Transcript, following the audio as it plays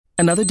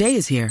Another day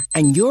is here,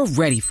 and you're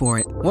ready for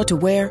it. What to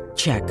wear?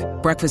 Check.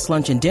 Breakfast,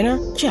 lunch, and dinner?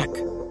 Check.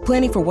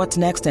 Planning for what's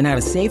next and how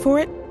to save for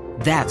it?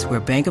 That's where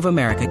Bank of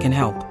America can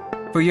help.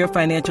 For your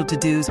financial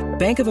to-dos,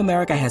 Bank of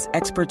America has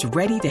experts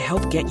ready to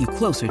help get you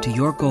closer to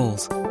your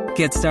goals.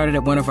 Get started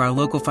at one of our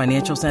local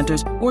financial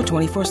centers or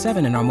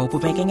 24/7 in our mobile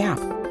banking app.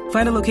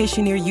 Find a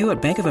location near you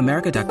at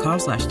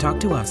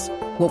bankofamerica.com/talktous.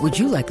 What would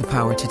you like the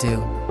power to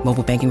do?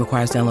 Mobile banking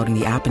requires downloading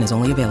the app and is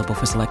only available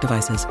for select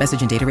devices.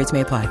 Message and data rates may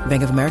apply.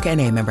 Bank of America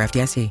N.A., member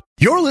FDIC.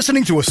 You're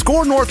listening to a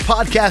Score North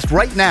podcast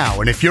right now,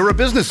 and if you're a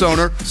business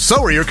owner,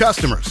 so are your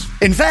customers.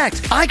 In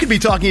fact, I could be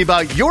talking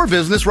about your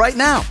business right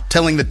now,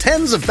 telling the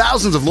tens of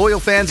thousands of loyal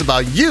fans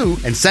about you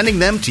and sending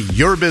them to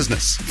your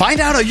business. Find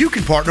out how you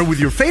can partner with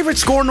your favorite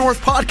Score North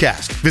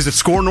podcast. Visit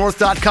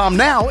scorenorth.com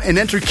now and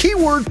enter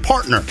keyword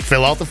partner.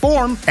 Fill out the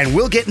form, and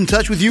we'll get in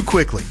touch with you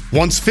quickly.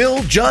 Once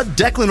Phil, Judd,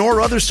 Declan, or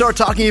others start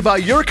talking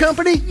about your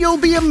company, you'll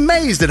be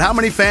amazed at how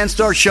many fans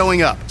start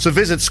showing up. So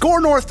visit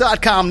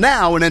scorenorth.com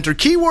now and enter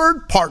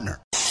keyword partner.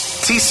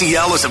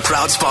 TCL is a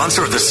proud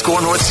sponsor of the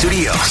Score North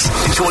Studios.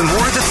 Enjoy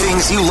more of the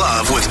things you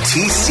love with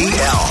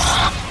TCL.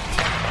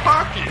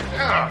 Hockey,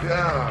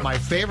 yeah. My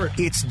favorite.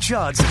 It's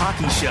Judd's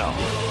Hockey Show.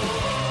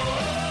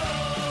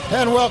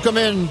 And welcome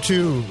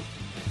into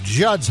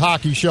Judd's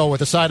Hockey Show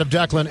with a side of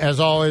Declan, as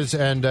always.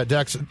 And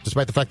Dex,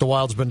 despite the fact the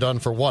Wild's been done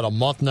for, a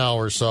month now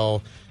or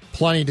so,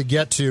 plenty to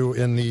get to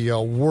in the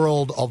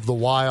world of the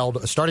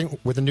Wild, starting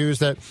with the news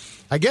that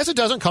I guess it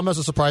doesn't come as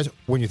a surprise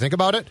when you think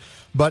about it,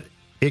 but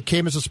it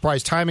came as a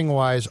surprise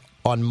timing-wise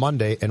on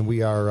Monday, and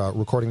we are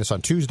recording this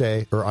on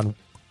Tuesday, or on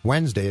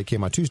Wednesday. It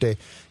came on Tuesday.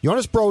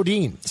 Jonas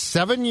Brodin,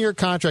 7-year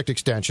contract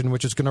extension,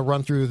 which is going to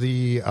run through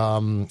the,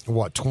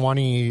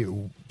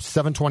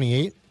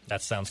 27-28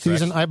 that sounds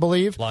season, correct. I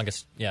believe.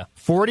 Longest, yeah.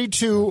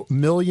 $42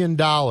 million,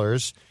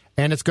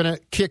 and it's going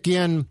to kick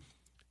in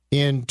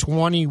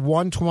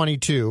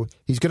 21-22.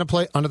 He's going to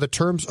play under the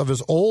terms of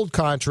his old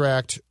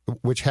contract,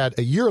 which had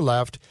a year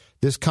left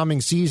this coming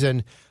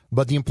season.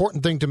 But the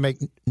important thing to make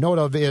note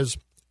of is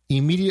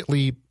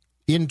immediately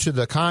into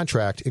the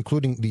contract,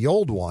 including the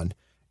old one,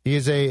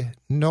 is a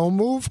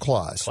no-move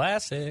clause.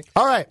 Classic.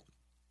 All right.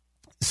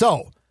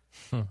 So,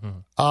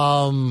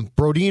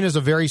 Brodin is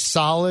a very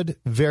solid,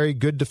 very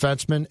good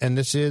defenseman, and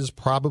this is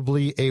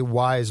probably a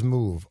wise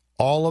move.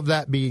 All of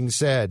that being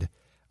said,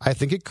 I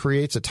think it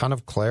creates a ton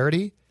of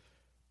clarity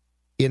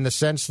in the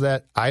sense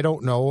that I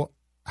don't know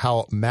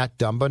how Matt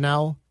Dumba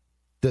now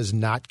does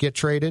not get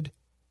traded.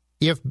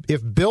 If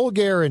Bill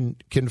Guerin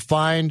can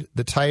find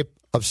the type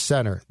of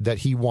center that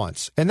he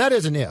wants, and that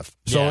is an if,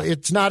 so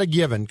it's not a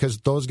given because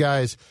those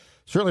guys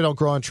certainly don't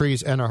grow on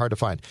trees and are hard to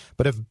find.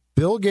 But if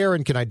Bill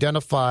Guerin can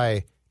identify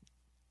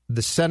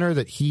the center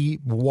that he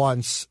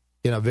wants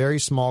in a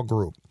very small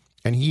group,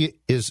 and he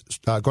is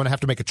going to have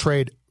to make a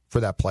trade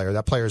for that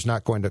player is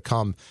not going to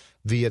come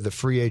via the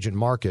free agent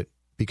market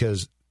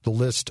because the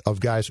list of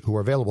guys who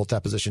are available at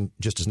that position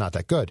just is not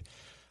that good.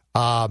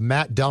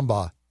 Matt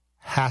Dumba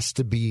has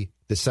to be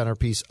the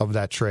centerpiece of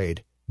that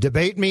trade.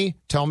 Debate me,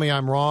 tell me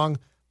I'm wrong,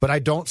 but I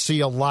don't see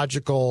a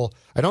logical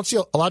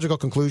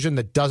conclusion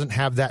that doesn't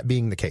have that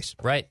being the case.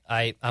 Right.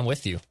 I'm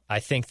with you.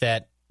 I think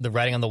that the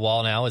writing on the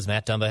wall now is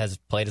Matt Dumba has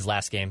played his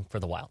last game for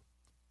the Wild.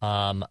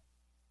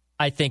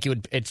 I think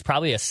it's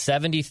probably a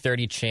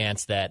 70-30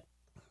 chance that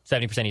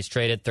 70% he's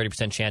traded,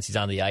 30% chance he's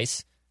on the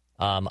ice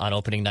on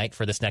opening night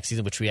for this next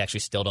season, which we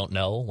actually still don't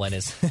know when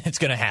it's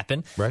going to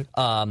happen. Right.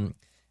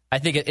 I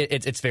think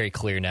it's very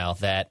clear now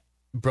that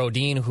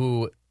Brodin,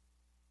 who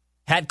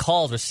had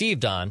calls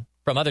received on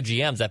from other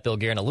GMs that Bill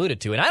Guerin alluded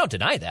to, and I don't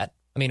deny that.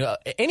 I mean,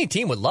 any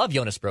team would love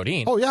Jonas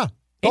Brodin. Oh yeah.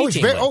 He's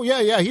very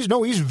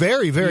good. He's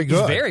very, very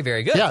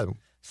good. Yeah.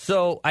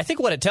 So I think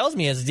what it tells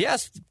me is,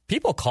 yes,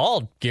 people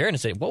called Guerin and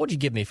say, "What would you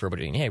give me for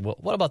Brodin? Hey,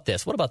 what about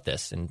this? What about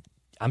this?" And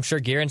I'm sure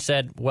Guerin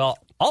said, "Well,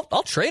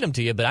 I'll trade him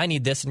to you, but I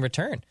need this in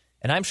return."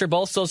 And I'm sure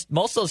most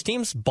of those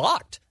teams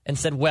balked and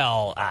said,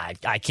 well,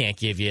 I can't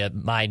give you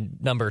my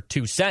number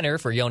 2 center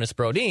for Jonas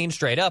Brodin,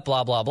 straight up,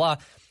 blah, blah, blah.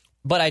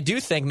 But I do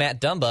think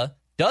Matt Dumba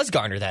does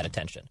garner that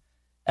attention.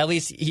 At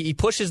least he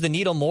pushes the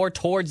needle more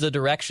towards the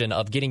direction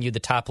of getting you the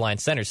top-line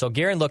center. So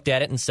Guerin looked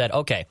at it and said,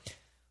 okay,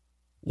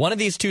 one of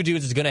these two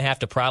dudes is going to have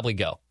to probably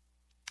go.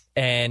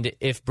 And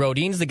if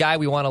Brodin's the guy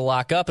we want to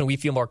lock up and we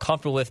feel more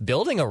comfortable with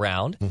building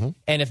around,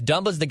 and if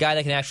Dumba's the guy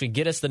that can actually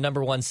get us the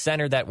number 1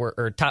 center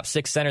or top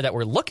 6 center that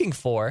we're looking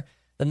for,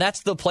 then that's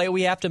the play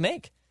we have to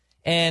make.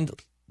 And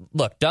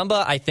look,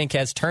 Dumba, I think,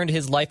 has turned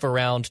his life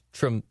around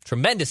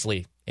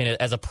tremendously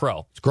as a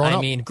pro.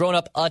 Grown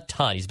up a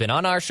ton. He's been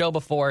on our show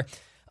before.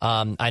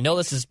 I know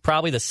this is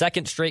probably the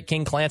second straight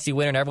King Clancy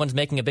winner, and everyone's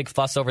making a big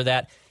fuss over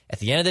that. At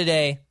the end of the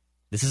day,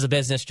 this is a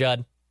business,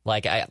 Judd.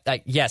 Like,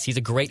 yes, he's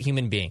a great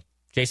human being.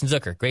 Jason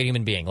Zucker, great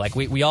human being. Like,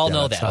 we all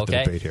know that, that's not okay?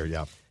 the debate here,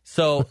 yeah.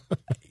 So,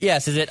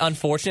 yes, is it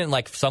unfortunate and,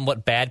 like,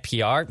 somewhat bad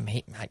PR?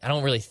 I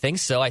don't really think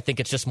so. I think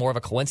it's just more of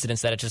a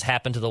coincidence that it just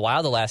happened to the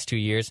Wild the last 2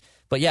 years.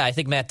 But, yeah, I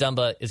think Matt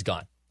Dumba is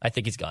gone. I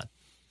think he's gone.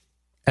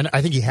 And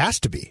I think he has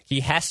to be.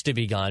 He has to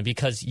be gone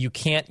because you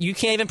can't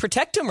even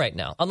protect him right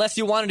now unless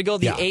you wanted to go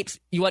the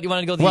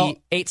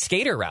 8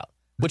 skater route.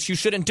 which you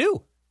shouldn't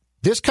do.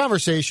 This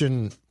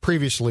conversation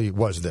previously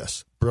was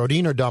this.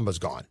 Brodin or Dumba's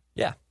gone.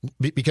 Yeah.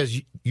 Because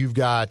you've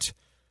got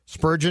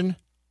Spurgeon,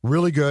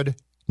 really good,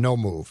 no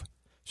move.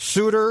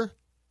 Suter,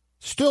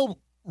 still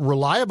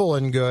reliable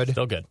and good.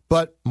 Still good.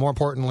 But more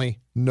importantly,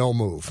 no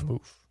move.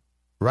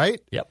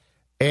 Right? Yep.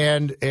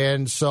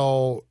 And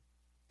so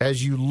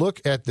as you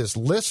look at this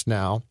list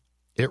now,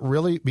 it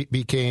really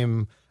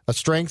became a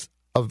strength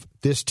of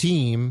this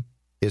team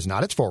is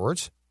not its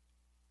forwards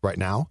right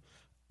now.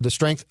 The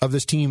strength of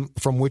this team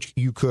from which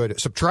you could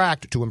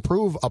subtract to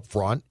improve up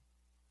front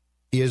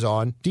is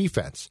on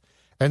defense.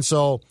 And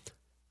so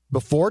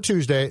before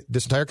Tuesday,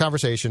 this entire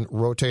conversation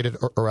rotated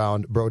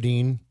around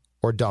Brodin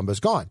or Dumba's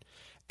gone.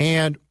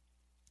 And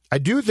I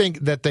do think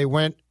that they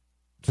went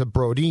to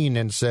Brodin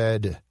and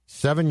said,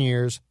 7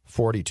 years,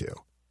 42.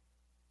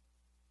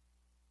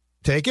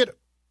 Take it.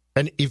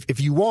 And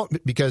if you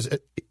won't, because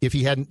if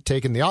he hadn't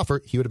taken the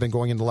offer, he would have been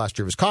going into the last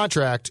year of his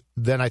contract,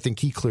 then I think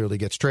he clearly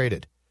gets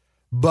traded.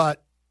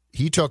 But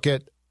he took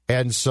it,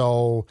 and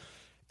so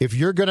if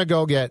you're going to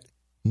go get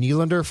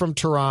Nylander from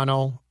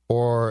Toronto,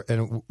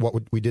 and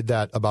we did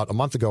that about a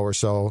month ago or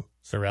so.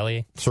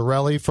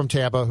 Cirelli from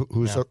Tampa,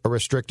 who's a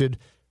restricted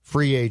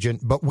free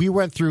agent. But we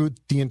went through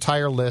the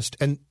entire list,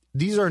 and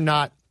these are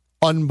not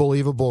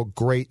unbelievable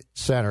great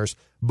centers,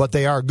 but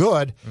they are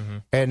good,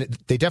 and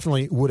they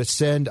definitely would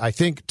ascend, I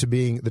think, to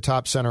being the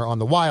top center on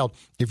the Wild.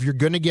 If you're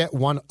going to get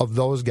one of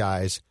those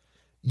guys,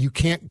 you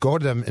can't go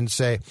to them and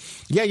say,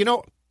 yeah,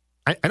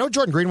 I know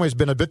Jordan Greenway's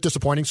been a bit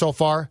disappointing so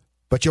far,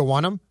 but you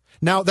want him?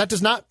 Now, that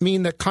does not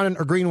mean that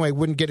Cunningham or Greenway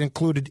wouldn't get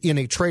included in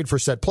a trade for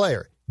said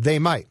player. They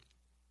might.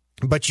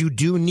 But you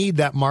do need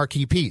that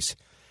marquee piece.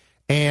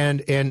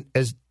 And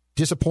as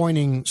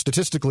disappointing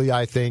statistically,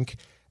 I think,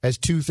 as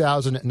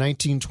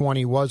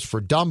 2019-20 was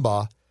for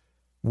Dumba,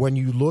 when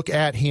you look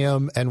at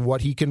him and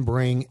what he can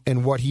bring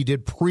and what he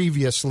did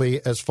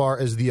previously as far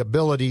as the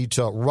ability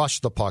to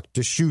rush the puck,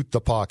 to shoot the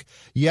puck.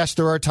 Yes,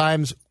 there are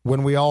times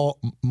when we all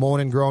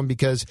moan and groan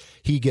because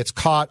he gets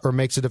caught or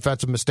makes a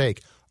defensive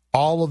mistake.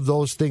 All of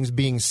those things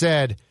being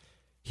said,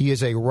 he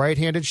is a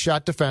right-handed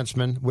shot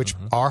defenseman, which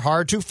are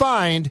hard to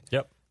find.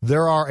 Yep.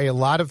 There are a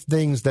lot of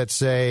things that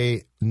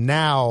say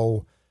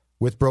now,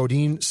 with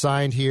Brodin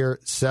signed here,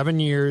 7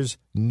 years,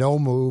 no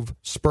move.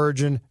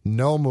 Spurgeon,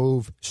 no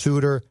move.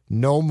 Suter,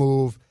 no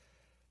move.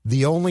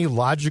 The only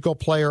logical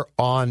player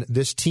on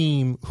this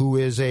team who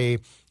is a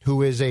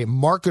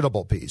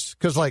marketable piece,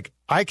 because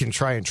I can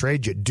try and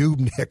trade you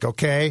Dubnyk,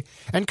 okay?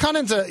 And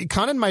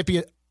Cunningham might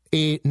be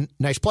a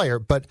nice player,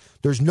 but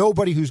there's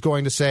nobody who's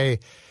going to say,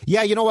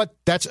 yeah, you know what?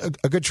 That's a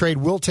good trade.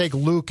 We'll take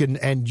Luke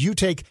and you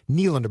take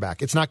Nylander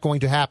back. It's not going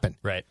to happen.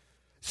 Right.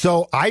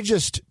 So I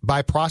just,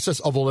 by process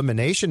of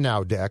elimination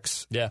now,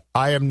 Dex,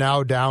 I am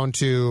now down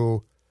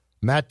to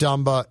Matt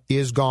Dumba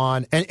is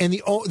gone. And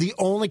the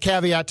only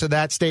caveat to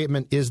that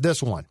statement is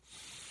this one.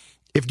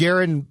 If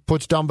Guerin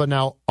puts Dumba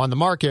now on the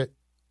market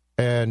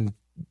and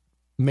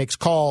makes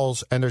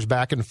calls and there's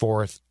back and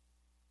forth,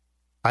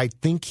 I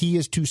think he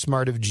is too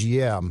smart of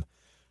GM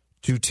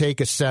to take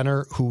a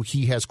center who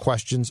he has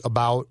questions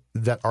about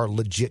that are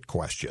legit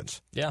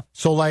questions. Yeah.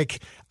 So,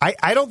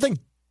 I don't think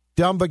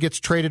Dumba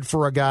gets traded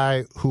for a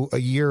guy who a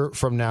year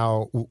from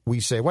now we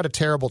say, what a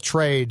terrible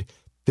trade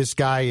this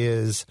guy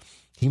is.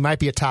 He might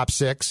be a top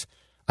 6.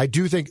 I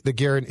do think that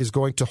Guerin is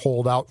going to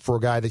hold out for a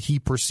guy that he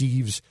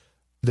perceives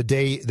the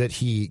day that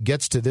he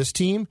gets to this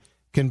team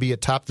can be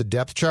atop the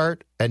depth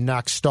chart and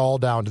knock Stahl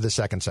down to the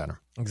second center.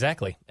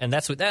 Exactly. And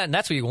that's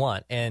what you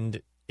want.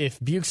 And if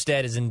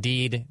Bukestad is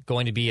indeed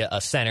going to be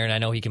a center, and I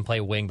know he can play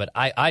wing, but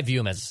I view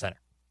him as a center.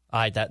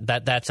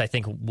 That's I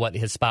think what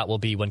his spot will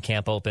be when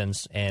camp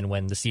opens and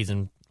when the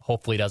season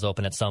hopefully does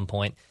open at some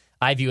point.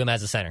 I view him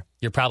as a center.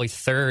 You're probably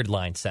third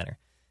line center.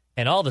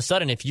 And all of a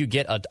sudden, if you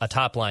get a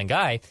top line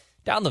guy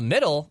down the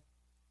middle,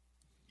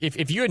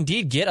 if you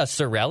indeed get a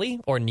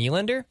Cirelli or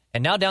Nylander,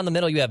 and now down the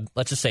middle you have,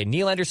 let's just say,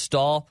 Nylander,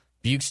 Stahl,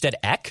 Bukestad,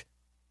 Ek.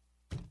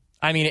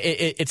 I mean,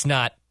 it's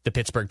not the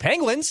Pittsburgh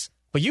Penguins,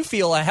 but you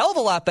feel a hell of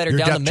a lot better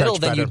down the middle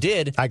than you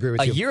did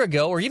a year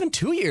ago or even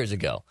 2 years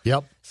ago.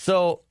 Yep.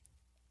 So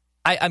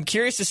I'm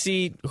curious to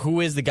see who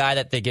is the guy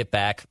that they get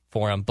back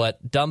for him.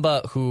 But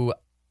Dumba, who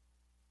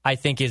I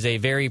think is a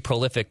very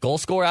prolific goal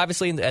scorer,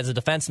 obviously, as a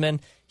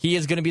defenseman, he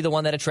is going to be the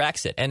one that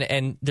attracts it.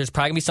 And there's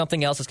probably going to be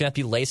something else that's going to have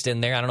to be laced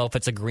in there. I don't know if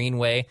it's a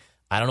Greenway.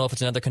 I don't know if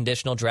it's another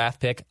conditional draft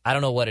pick. I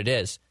don't know what it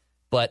is.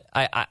 But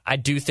I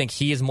do think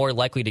he is more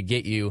likely to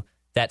get you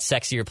that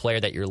sexier player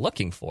that you're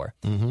looking for.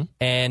 Mm-hmm.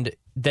 And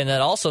then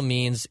that also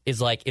means is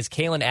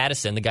Kalen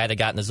Addison, the guy that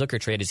got in the Zucker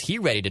trade, is he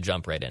ready to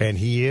jump right in? And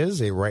he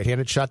is a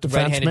right-handed shot defenseman.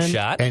 Right-handed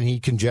shot. And he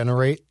can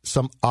generate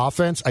some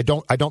offense. I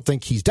don't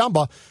think he's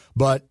Dumba,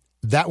 but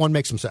that one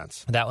makes some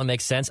sense. That one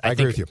makes sense. I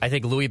agree with you. I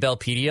think Louis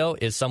Belpedio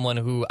is someone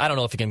who, I don't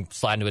know if he can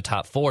slide into a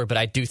top 4, but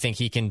I do think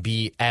he can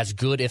be as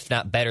good, if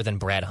not better, than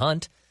Brad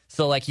Hunt.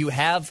 So you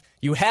have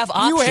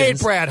options. You hate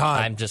Brad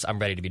Hunt. I'm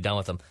ready to be done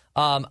with him.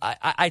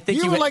 I think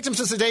you haven't liked him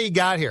since the day he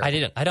got here. I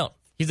didn't. I don't.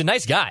 He's a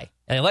nice guy.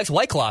 And he likes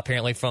White Claw,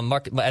 apparently,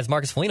 as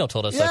Marcus Foligno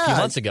told us a few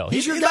months ago.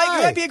 He's your he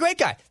guy. might be a great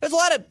guy. There's a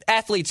lot of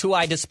athletes who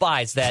I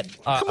despise that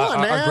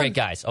are great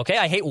guys. Okay,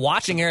 I hate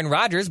watching Aaron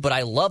Rodgers, but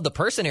I love the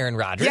person Aaron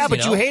Rodgers. Yeah,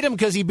 but you hate him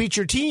because he beat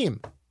your team.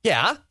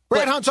 Yeah.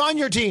 Brad Hunt's on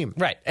your team.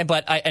 Right. And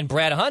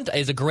Brad Hunt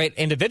is a great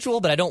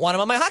individual, but I don't want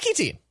him on my hockey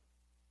team.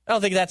 I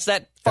don't think that's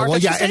that far. Well,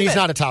 yeah, and he's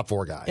not a top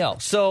 4 guy.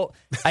 So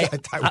I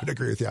would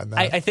agree with you on that.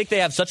 I think they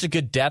have such a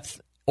good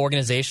depth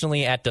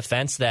organizationally at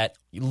defense that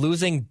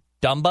losing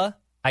Dumba,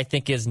 I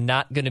think, is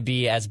not going to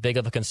be as big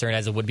of a concern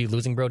as it would be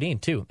losing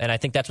Brodin, too. And I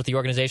think that's what the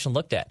organization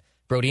looked at.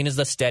 Brodin is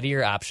the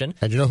steadier option.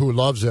 And you know who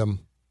loves him?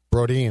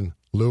 Brodin.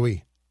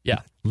 Louis. Yeah.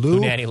 Lou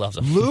Nanny loves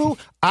him. Lou,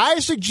 I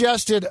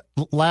suggested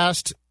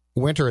last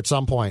winter at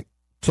some point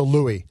to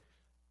Louis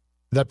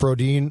that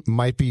Brodin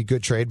might be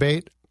good trade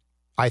bait.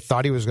 I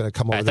thought he was going to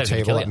come over the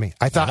table at me.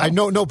 I thought,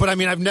 but I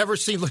mean, I've never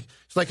seen,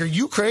 it's like, are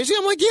you crazy?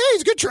 I'm like, yeah,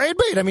 he's a good trade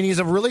bait. I mean, he's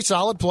a really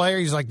solid player.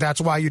 He's like,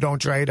 that's why you don't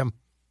trade him.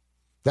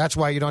 That's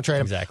why you don't trade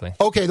him. Exactly.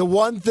 Okay, the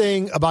one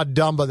thing about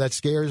Dumba that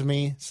scares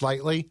me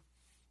slightly.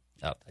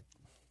 Oh.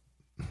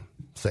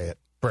 Say it.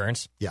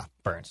 Burns. Yeah.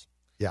 Burns.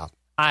 Yeah.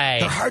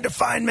 They're hard to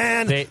find,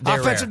 man.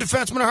 Offensive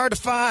defensemen are hard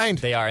to find.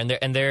 They are, and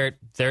they're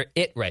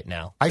it right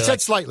now. I said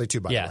slightly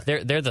too, by the way.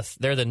 Yeah,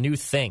 they're the new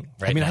thing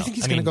right now. I mean, I think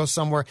he's going to go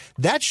somewhere.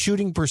 That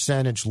shooting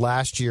percentage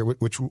last year,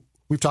 which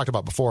we've talked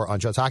about before on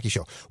Judd's Hockey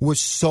Show,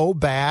 was so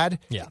bad.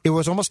 Yeah. It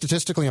was almost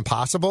statistically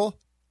impossible.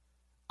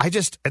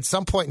 At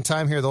some point in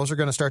time here, those are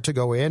going to start to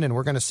go in, and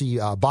we're going to see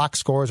box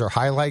scores or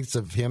highlights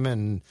of him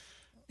in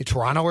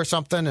Toronto or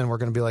something, and we're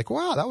going to be like,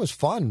 wow, that was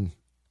fun.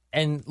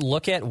 And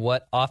look at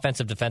what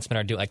offensive defensemen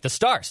are doing. Like the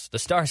Stars. The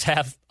Stars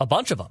have a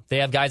bunch of them. They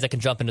have guys that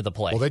can jump into the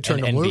play. Well, they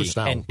turned them loose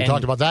now. We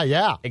talked about that,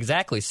 yeah.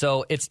 Exactly.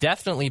 So it's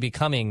definitely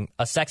becoming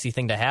a sexy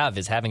thing to have,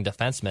 is having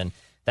defensemen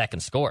that can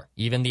score.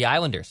 Even the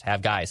Islanders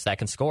have guys that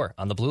can score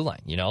on the blue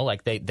line. You know,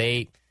 like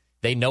they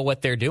know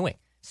what they're doing.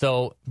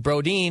 So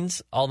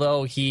Brodin's,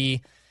 although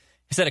he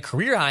set a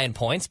career high in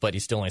points, but he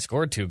still only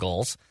scored 2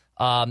 goals,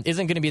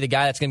 isn't going to be the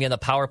guy that's going to be on the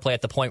power play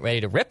at the point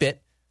ready to rip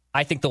it.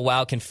 I think the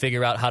Wild can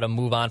figure out how to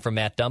move on from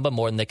Matt Dumba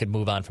more than they could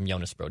move on from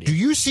Jonas Brodin. Do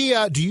you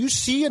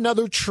see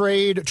another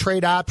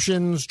trade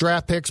options,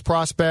 draft picks,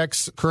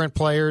 prospects, current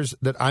players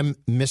that I'm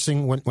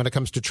missing when it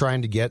comes to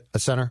trying to get a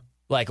center?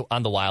 Like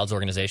on the Wild's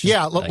organization?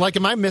 Yeah, like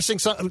am I missing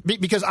something?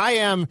 Because I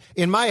am,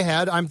 in my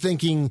head, I'm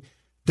thinking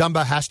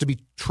Dumba has to be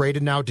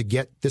traded now to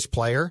get this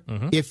player,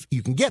 if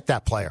you can get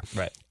that player.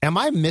 Right. Am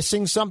I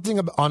missing something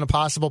on a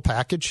possible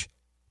package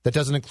that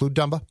doesn't include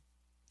Dumba,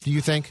 do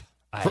you think?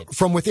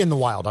 From within the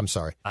Wild, I'm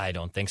sorry. I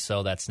don't think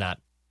so. That's not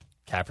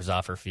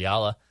Kaprizov or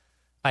Fiala.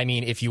 I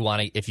mean, if you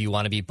want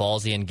to be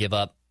ballsy and give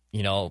up,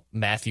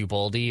 Matthew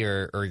Boldy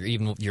or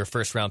even your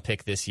first round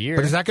pick this year.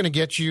 But is that going to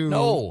get you?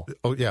 No.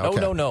 Oh yeah.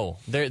 Okay. No.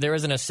 There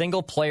isn't a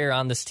single player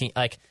on this team.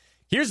 Like,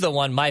 here's the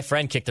one my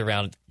friend kicked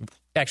around.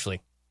 Actually,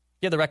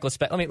 yeah, the reckless.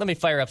 Let me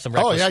fire up some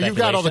reckless. Oh yeah, you've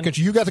got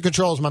you got the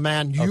controls, my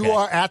man. You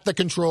are at the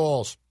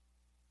controls.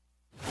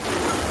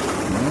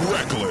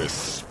 Reckless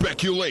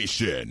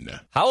speculation.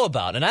 How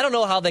about, and I don't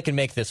know how they can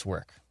make this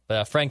work,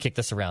 but a friend kicked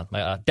this around.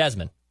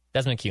 Desmond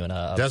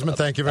Kewen. Desmond,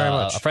 thank you very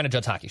much. A friend of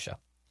Judd's Hockey Show.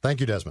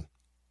 Thank you, Desmond.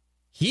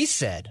 He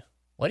said,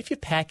 what if you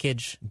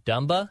package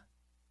Dumba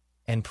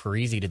and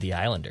Parise to the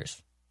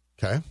Islanders?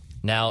 Okay.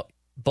 Now,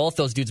 both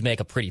those dudes make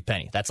a pretty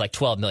penny. That's like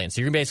 $12 million.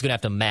 So you're basically going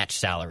to have to match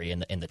salary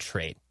in the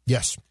trade.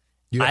 Yes.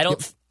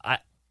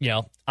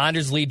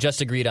 Anders Lee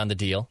just agreed on the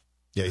deal.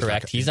 Yeah,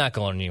 correct. He's not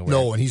going anywhere.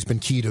 No, and he's been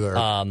key to their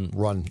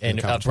run. And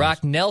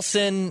Brock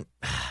Nelson,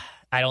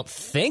 I don't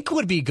think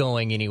would be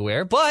going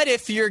anywhere. But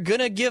if you're going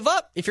to get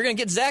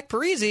Zach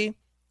Parise,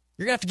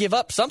 you're going to have to give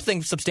up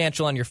something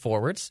substantial on your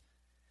forwards.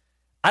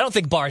 I don't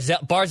think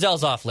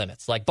Barzell's off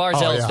limits. Like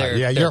Barzell's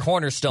their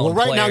cornerstone. Well,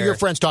 right player. now your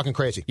friend's talking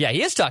crazy. Yeah,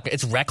 he is talking.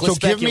 It's reckless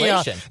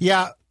speculation.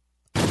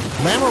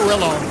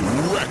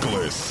 Lamoriello.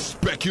 Reckless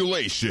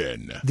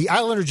speculation. The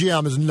Islander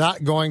GM is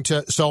not going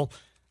to. So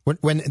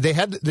when they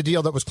had the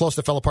deal that was close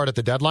to fell apart at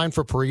the deadline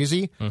for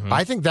Parise,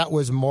 I think that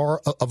was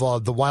more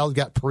of the Wild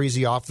got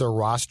Parise off their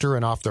roster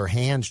and off their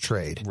hands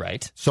trade.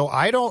 Right. So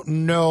I don't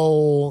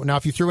know. Now,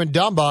 if you threw in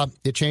Dumba,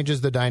 it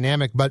changes the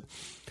dynamic, but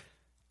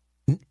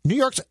New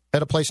York's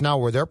at a place now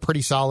where they're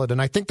pretty solid,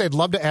 and I think they'd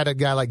love to add a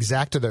guy like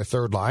Zach to their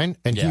third line,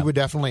 and he would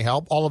definitely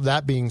help. All of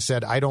that being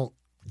said, I don't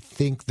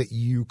think that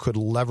you could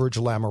leverage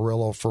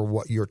Lamoriello for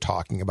what you're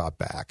talking about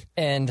back.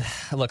 And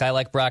look, I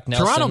like Brock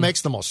Nelson. Toronto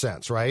makes the most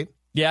sense, right?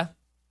 Yeah.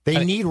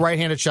 They need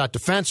right-handed shot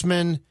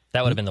defensemen.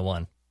 That would have been the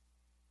one.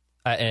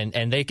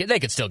 And they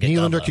could still get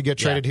Nylander could get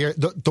traded here.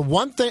 The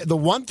one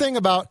thing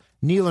about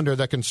Nylander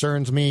that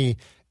concerns me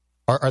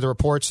are the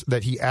reports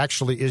that he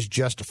actually is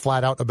just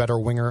flat out a better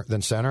winger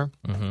than center.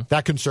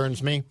 That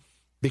concerns me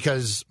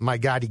because, my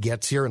God, he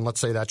gets here, and let's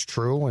say that's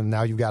true, and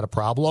now you've got a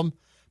problem.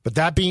 But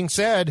that being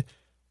said,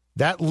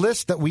 that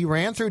list that we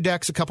ran through,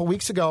 Dex, a couple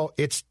weeks ago,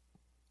 it's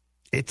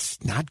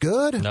not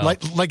good. No.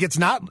 Like it's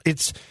not.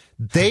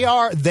 They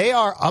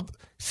are up.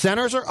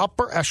 Centers are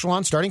upper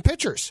echelon starting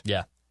pitchers.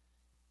 Yeah.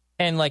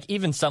 And like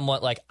even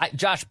somewhat like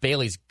Josh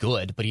Bailey's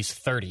good, but he's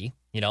 30.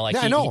 You know, like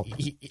I know.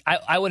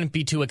 I wouldn't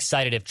be too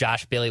excited if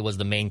Josh Bailey was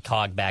the main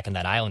cog back in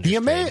that Islanders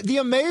trade. The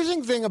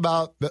amazing thing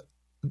about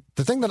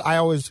the thing that I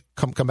always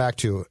come back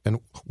to, and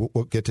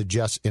we'll get to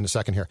Jess in a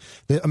second here.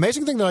 The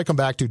amazing thing that I come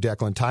back to,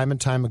 Declan, time and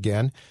time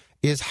again,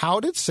 is how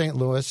did St.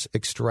 Louis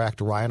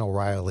extract Ryan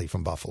O'Reilly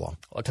from Buffalo?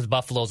 Because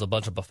Buffalo's a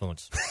bunch of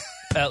buffoons.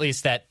 At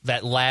least that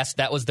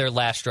was their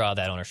last straw of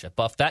that ownership.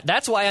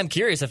 That's why I'm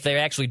curious if they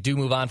actually do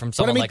move on from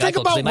someone like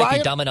Eichel, because they might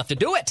be dumb enough to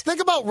do it. Think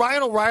about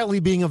Ryan O'Reilly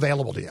being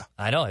available to you.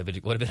 I know.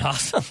 It would have been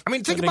awesome. I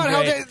mean, think about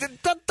how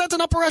that's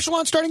an upper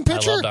echelon starting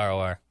pitcher. I loved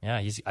ROR.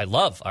 Yeah, I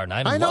love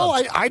Arnaiman. I know.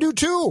 I do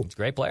too. He's a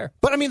great player.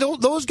 But I mean,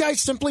 those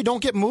guys simply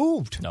don't get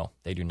moved. No,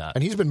 they do not.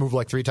 And he's been moved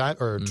like 3 times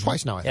or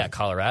twice now, I think. Yeah,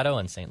 Colorado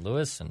and St.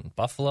 Louis and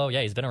Buffalo.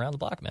 Yeah, he's been around the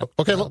block, man.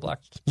 Okay,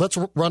 let's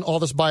run all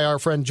this by our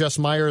friend Jess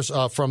Myers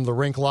from the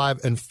Rink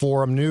Live and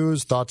Forum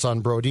News. Thoughts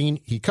on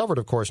Brodin. He covered,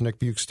 of course, Nick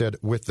Bukestad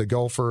with the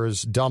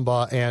Gophers,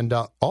 Dumba, and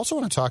also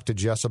want to talk to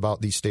Jess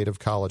about the state of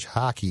college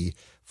hockey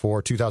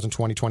for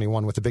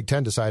 2020-21 with the Big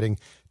Ten deciding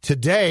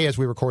today, as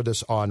we record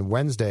this on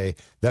Wednesday,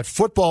 that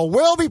football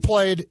will be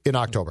played in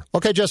October.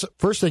 Okay, Jess,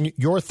 first thing,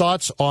 your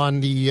thoughts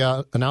on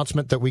the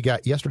announcement that we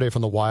got yesterday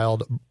from the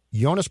Wild.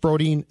 Jonas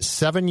Brodin,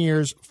 7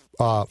 years,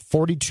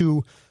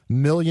 $42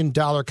 million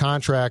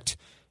contract.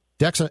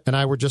 Dex and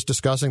I were just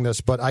discussing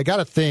this, but I got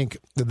to think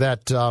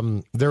that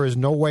there is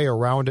no way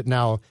around it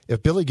now.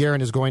 If Billy Guerin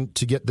is going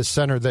to get the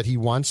center that he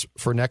wants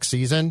for next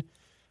season,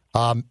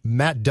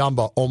 Matt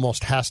Dumba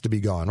almost has to be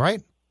gone,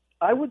 right?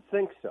 I would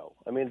think so.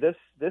 I mean,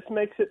 this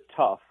makes it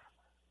tough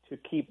to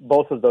keep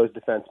both of those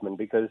defensemen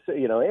because,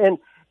 you know,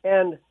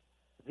 and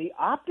the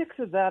optics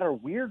of that are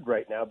weird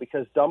right now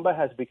because Dumba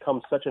has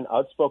become such an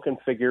outspoken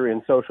figure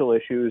in social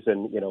issues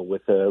and, you know,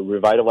 with the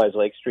revitalized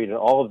Lake Street and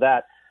all of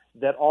that,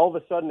 that all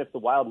of a sudden, if the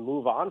Wild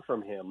move on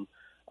from him,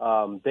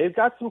 they've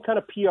got some kind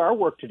of PR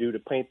work to do to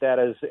paint that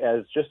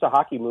as just a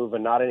hockey move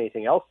and not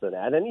anything else than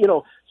that. And, you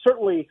know,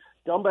 certainly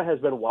Dumba has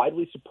been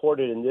widely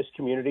supported in this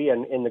community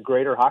and in the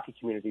greater hockey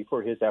community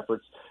for his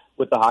efforts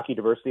with the Hockey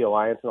Diversity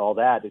Alliance and all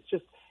that. It's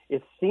just,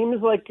 it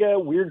seems like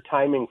weird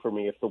timing for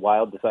me if the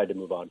Wild decide to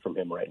move on from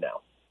him right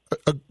now.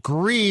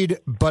 Agreed,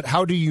 but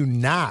how do you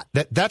not?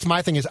 That's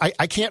my thing is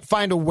I can't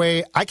find a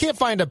way. I can't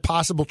find a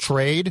possible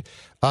trade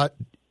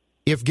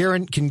if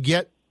Guerin can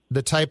get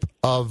the type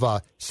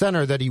of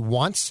center that he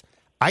wants.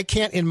 I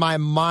can't, in my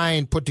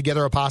mind, put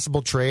together a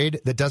possible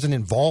trade that doesn't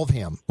involve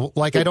him.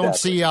 Like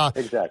exactly.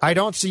 I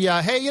don't see.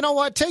 Hey, you know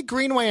what? Take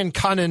Greenway and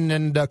Cunnin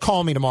and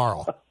call me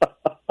tomorrow.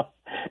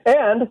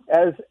 And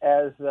as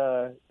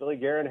Billy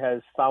Guerin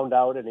has found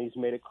out, and he's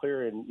made it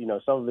clear in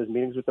some of his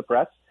meetings with the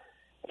press,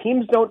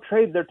 teams don't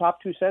trade their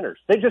top two centers.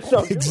 They just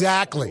don't.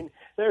 Exactly. I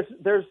mean,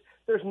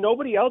 there's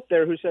nobody out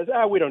there who says,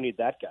 we don't need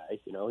that guy.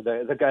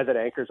 The guy that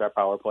anchors our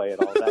power play and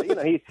all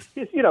that.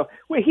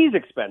 He's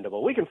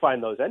expendable. We can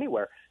find those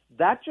anywhere.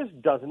 That just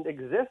doesn't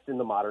exist in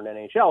the modern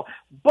NHL.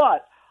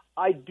 But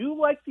I do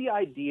like the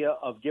idea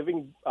of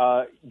giving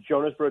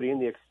Jonas Brodin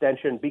the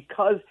extension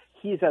because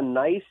he's a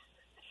nice,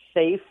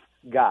 safe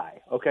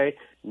guy. Okay,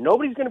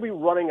 nobody's going to be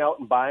running out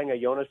and buying a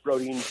Jonas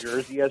Brodin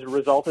jersey as a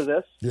result of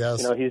this.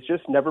 Yes, he's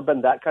just never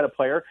been that kind of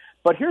player.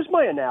 But here's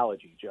my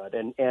analogy, Judd,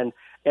 and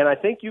I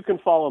think you can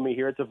follow me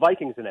here. It's a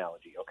Vikings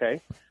analogy,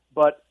 okay?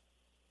 But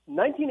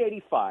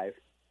 1985,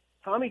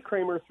 Tommy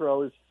Kramer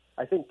throws,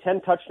 I think,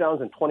 10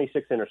 touchdowns and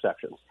 26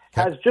 interceptions.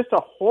 Has just a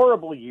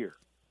horrible year,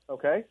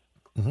 okay?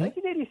 Mm-hmm.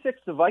 1986,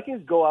 the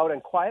Vikings go out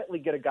and quietly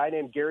get a guy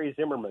named Gary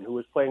Zimmerman who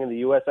was playing in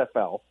the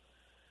USFL.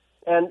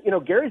 And,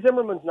 Gary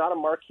Zimmerman's not a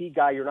marquee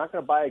guy. You're not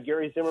going to buy a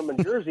Gary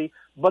Zimmerman jersey.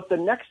 But the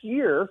next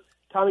year,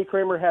 Tommy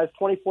Kramer has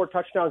 24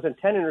 touchdowns and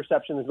 10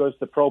 interceptions and goes to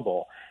the Pro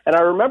Bowl. And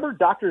I remember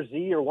Dr.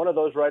 Z or one of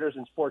those writers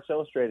in Sports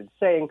Illustrated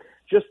saying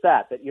just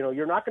that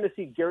you're not going to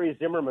see Gary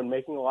Zimmerman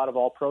making a lot of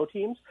all-pro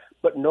teams,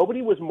 but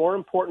nobody was more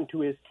important to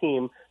his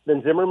team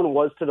than Zimmerman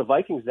was to the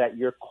Vikings that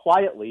year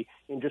quietly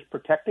in just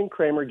protecting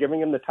Kramer,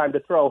 giving him the time to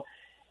throw.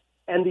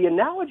 And the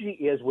analogy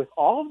is with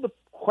all of the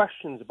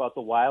questions about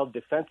the Wild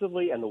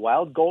defensively and the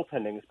Wild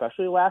goaltending,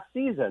 especially last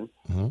season,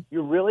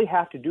 you really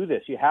have to do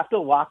this. You have to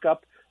lock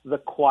up the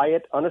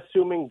quiet,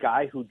 unassuming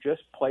guy who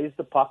just plays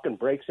the puck and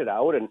breaks it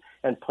out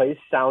and plays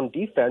sound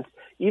defense,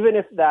 even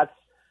if that's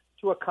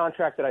to a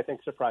contract that I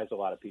think surprised a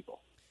lot of people.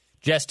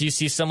 Jess, do you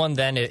see someone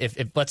then, if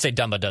let's say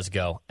Dumba does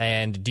go,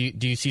 and do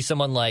you see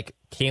someone like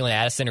Kalen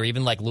Addison or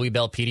even like Louis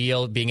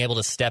Belpedio being able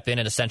to step in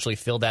and essentially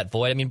fill that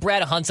void? I mean,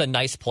 Brad Hunt's a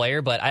nice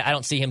player, but I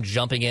don't see him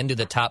jumping into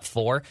the top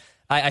four.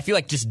 I feel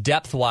like just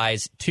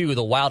depth-wise, too,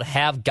 the Wild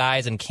have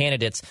guys and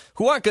candidates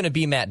who aren't going to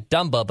be Matt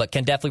Dumba, but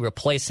can definitely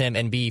replace him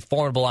and be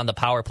formidable on the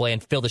power play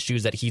and fill the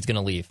shoes that he's going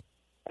to leave.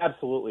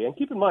 Absolutely. And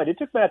keep in mind, it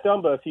took Matt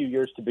Dumba a few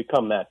years to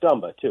become Matt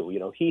Dumba, too.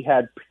 He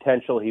had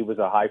potential. He was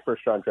a high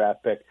first-round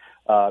draft pick.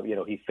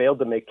 He failed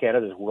to make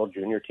Canada's World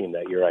Junior team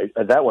that year.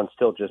 That one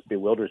still just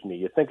bewilders me.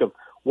 You think of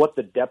what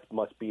the depth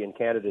must be in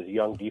Canada's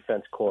young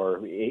defense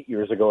core 8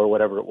 years ago or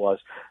whatever it was,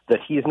 that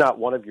he's not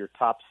one of your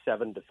top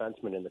 7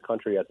 defensemen in the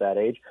country at that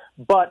age.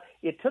 But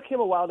it took him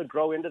a while to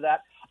grow into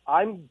that.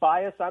 I'm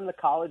biased. I'm the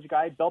college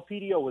guy.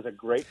 Belpedio was a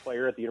great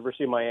player at the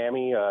University of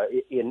Miami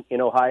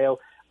in Ohio.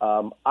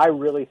 I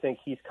really think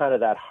he's kind of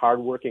that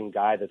hardworking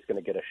guy that's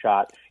going to get a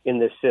shot in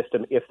this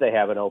system if they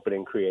have an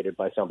opening created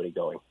by somebody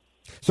going.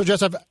 So,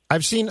 Jess,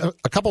 I've seen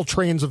a couple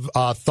trains of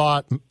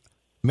thought,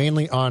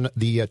 mainly on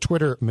the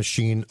Twitter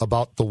machine,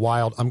 about the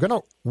Wild. I'm going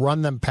to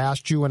run them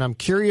past you, and I'm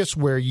curious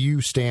where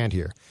you stand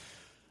here.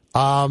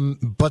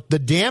 But the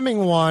damning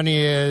one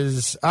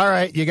is, all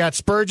right, you got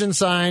Spurgeon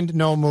signed,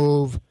 no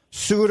move.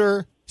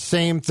 Suter,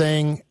 same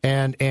thing,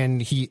 and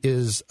he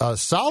is a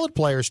solid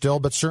player still,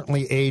 but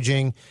certainly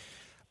aging.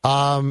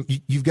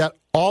 You've got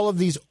all of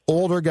these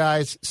older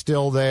guys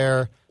still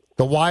there.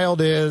 The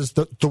Wild is,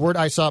 the word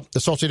I saw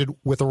associated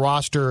with the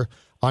roster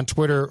on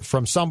Twitter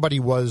from somebody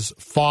was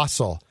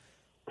fossil.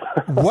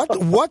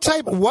 What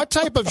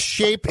type of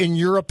shape, in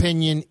your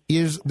opinion,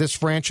 is this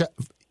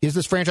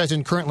franchise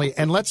in currently?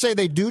 And let's say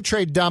they do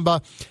trade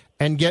Dumba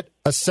and get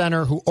a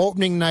center who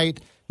opening night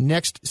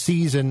next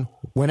season,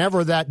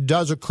 whenever that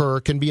does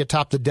occur, can be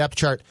atop the depth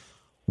chart.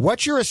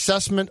 What's your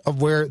assessment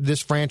of where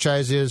this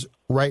franchise is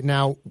right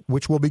now,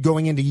 which will be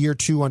going into year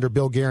 2 under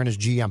Bill Guerin as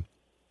GM?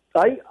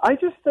 I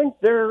just think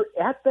they're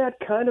at that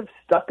kind of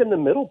stuck in the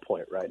middle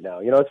point right now.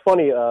 You know, it's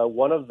funny.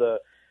 One of the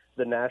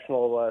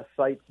national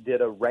sites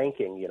did a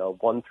ranking,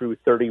 1 through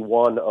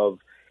 31 of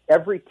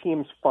every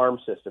team's farm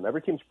system,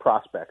 every team's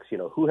prospects,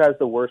 who has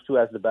the worst, who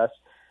has the best.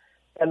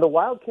 And the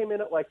Wild came in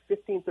at like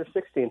 15th or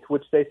 16th,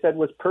 which they said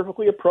was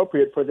perfectly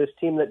appropriate for this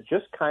team that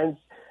just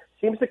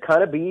seems to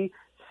kind of be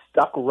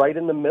stuck right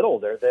in the middle.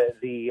 They're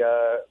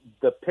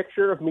the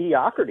picture of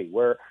mediocrity,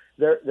 where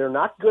they're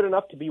not good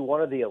enough to be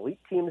one of the elite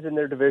teams in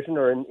their division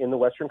or in the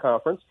Western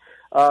Conference,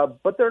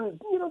 but they're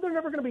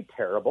never going to be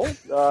terrible.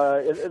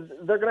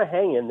 They're going to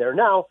hang in there.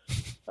 Now,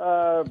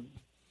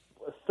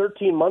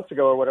 13 months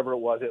ago or whatever it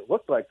was, it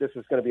looked like this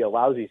was going to be a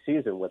lousy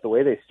season with the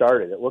way they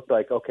started. It looked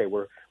like, okay,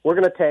 we're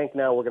going to tank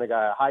now. We're going to get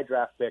a high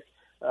draft pick.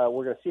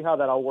 We're going to see how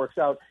that all works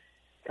out.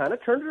 Kind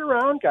of turned it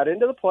around, got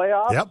into the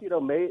playoffs, yep.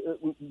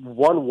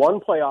 Won one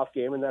playoff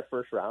game in that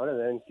first round, and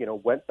then,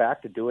 went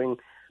back to doing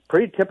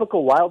pretty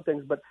typical Wild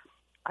things. But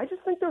I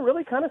just think they're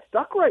really kind of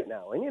stuck right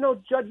now. And,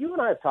 Judd, you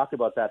and I have talked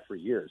about that for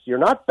years. You're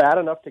not bad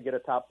enough to get a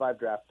top 5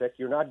 draft pick.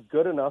 You're not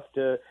good enough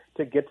to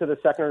get to the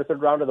second or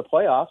third round of the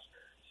playoffs.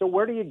 So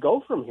where do you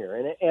go from here?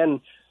 And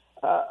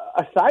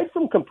aside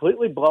from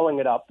completely blowing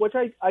it up, which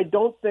I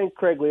don't think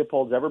Craig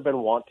Leopold's ever been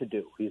wont to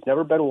do. He's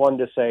never been one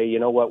to say, you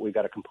know what, we've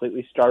got to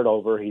completely start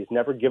over. He's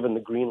never given the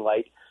green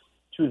light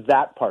to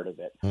that part of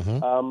it.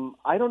 Mm-hmm.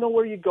 I don't know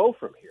where you go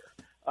from here.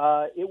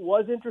 It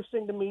was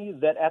interesting to me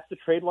that at the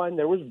trade line,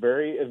 there was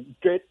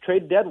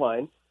trade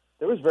deadline,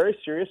 there was very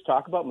serious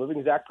talk about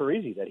moving Zach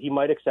Parise, that he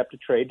might accept a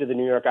trade to the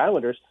New York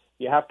Islanders.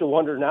 You have to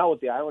wonder now,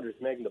 with the Islanders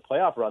making the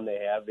playoff run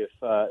they have,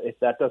 if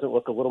that doesn't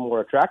look a little more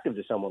attractive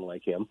to someone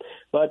like him.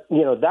 But,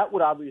 that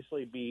would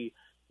obviously be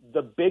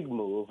the big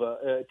move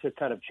to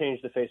kind of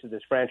change the face of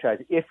this franchise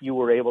if you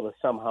were able to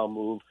somehow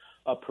move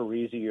a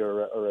Parise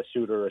or a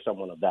Suter or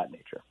someone of that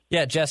nature.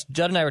 Yeah, Jess,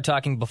 Judd and I were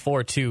talking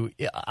before, too.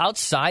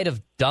 Outside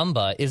of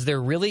Dumba, is there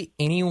really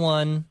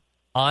anyone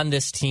on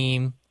this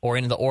team or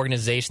in the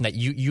organization that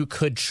you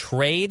could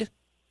trade,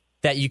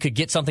 that you could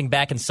get something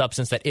back in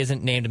substance that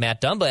isn't named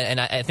Matt Dumba? And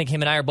I think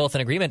him and I are both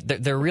in agreement.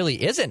 There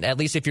really isn't, at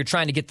least if you're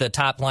trying to get the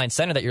top-line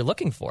center that you're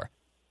looking for.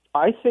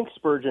 I think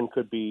Spurgeon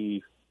could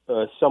be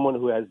someone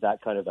who has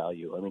that kind of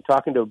value. I mean,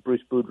 talking to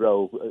Bruce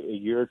Boudreau a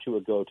year or two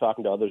ago,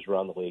 talking to others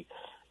around the league,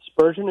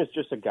 Spurgeon is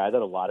just a guy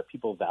that a lot of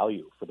people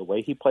value for the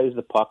way he plays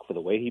the puck, for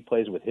the way he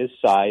plays with his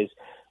size.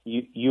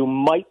 You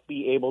might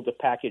be able to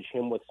package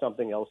him with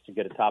something else to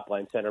get a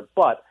top-line center,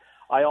 but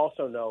I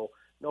also know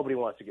nobody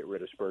wants to get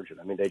rid of Spurgeon.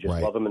 I mean, they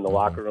just love him in the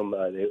locker room.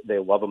 They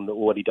love him,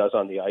 what he does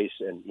on the ice,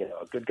 and,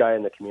 a good guy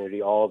in the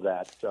community, all of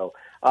that. So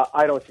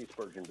I don't see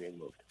Spurgeon being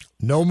moved.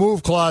 No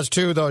move clause,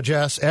 too, though,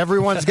 Jess.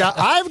 Everyone's got –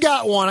 I've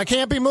got one. I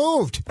can't be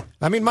moved.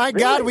 I mean, my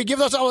God, we give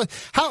those all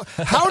 –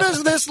 how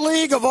does this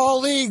league of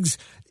all leagues,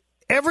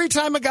 every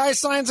time a guy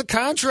signs a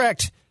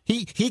contract –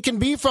 He can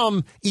be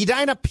from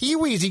Edina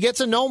Pee-wees. He gets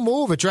a no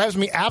move. It drives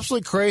me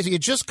absolutely crazy.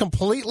 It just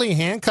completely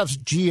handcuffs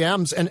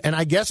GMs, and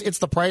I guess it's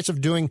the price of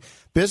doing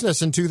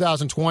business in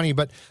 2020.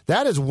 But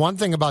that is one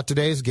thing about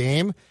today's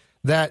game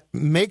that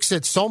makes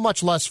it so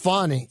much less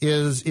fun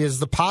is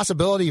the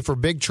possibility for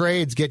big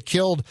trades get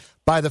killed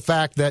by the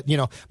fact that,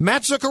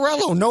 Matt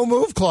Zuccarello, no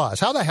move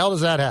clause. How the hell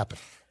does that happen?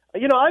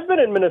 I've been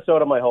in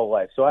Minnesota my whole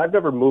life, so I've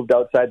never moved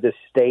outside this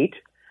state.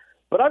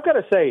 But I've got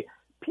to say,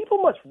 people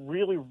must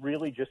really,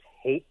 really just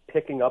hate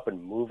picking up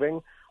and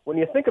moving. When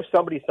you think of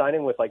somebody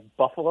signing with like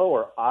Buffalo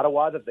or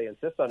Ottawa that they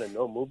insist on a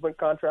no movement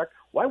contract,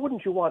 why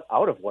wouldn't you want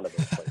out of one of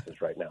those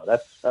places right now?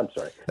 I'm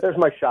sorry. There's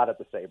my shot at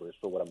the Sabres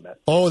for what I'm messing.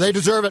 Oh, they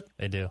deserve it.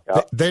 They do.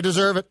 Yep. They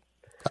deserve it.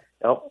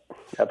 Oh,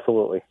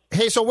 absolutely.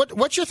 Hey, so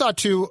what's your thought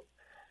too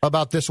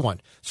about this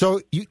one?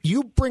 So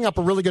you bring up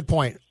a really good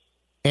point,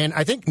 and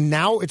I think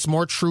now it's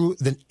more true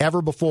than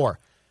ever before.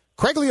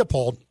 Craig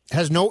Leopold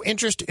has no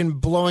interest in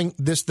blowing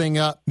this thing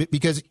up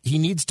because he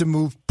needs to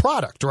move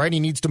product, right? He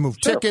needs to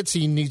move tickets.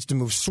 He needs to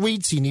move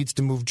suites. He needs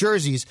to move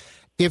jerseys.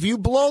 If you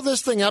blow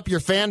this thing up, your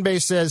fan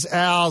base says,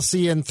 I'll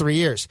see you in 3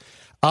 years.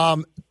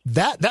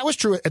 That was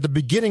true at the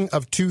beginning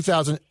of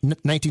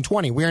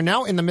 2019-20. We are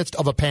now in the midst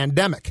of a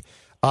pandemic,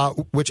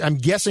 which I'm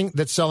guessing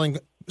that selling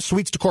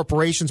suites to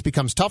corporations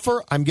becomes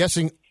tougher. I'm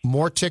guessing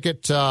more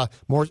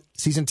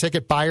season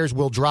ticket buyers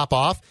will drop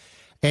off.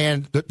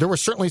 And there were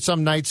certainly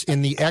some nights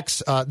in the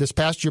X this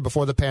past year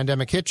before the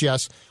pandemic hit,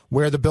 Jess,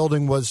 where the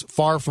building was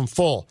far from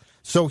full.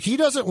 So he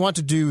doesn't want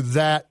to do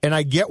that, and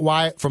I get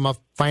why from a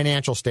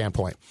financial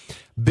standpoint.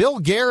 Bill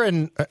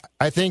Guerin,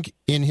 I think,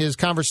 in his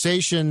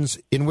conversations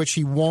in which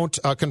he won't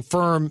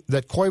confirm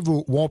that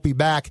Koivu won't be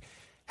back,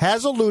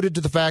 has alluded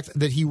to the fact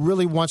that he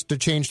really wants to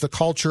change the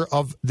culture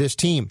of this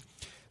team.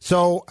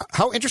 So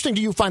how interesting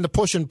do you find the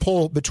push and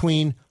pull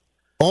between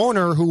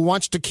owner who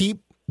wants to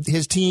keep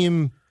his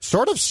team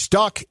sort of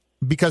stuck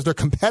because they're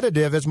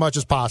competitive as much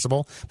as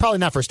possible, probably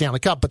not for a Stanley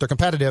Cup, but they're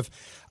competitive,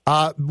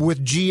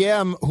 with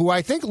GM, who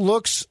I think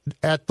looks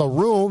at the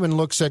room and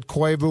looks at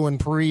Koivu and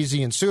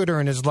Parise and Suter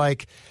and is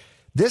like,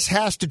 this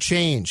has to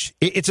change.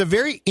 It's a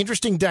very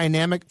interesting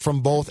dynamic from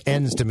both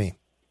ends to me.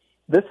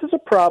 This is a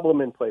problem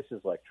in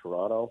places like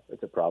Toronto.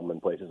 It's a problem in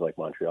places like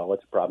Montreal.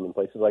 It's a problem in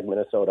places like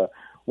Minnesota,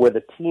 where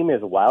the team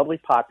is wildly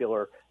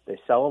popular. They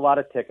sell a lot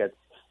of tickets.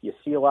 You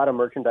see a lot of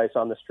merchandise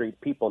on the street.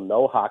 People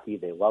know hockey.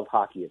 They love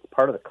hockey. It's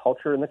part of the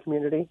culture in the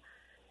community.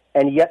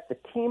 And yet the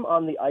team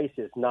on the ice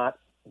is not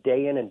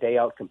day in and day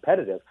out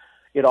competitive.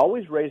 It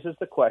always raises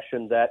the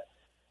question that,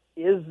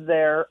 is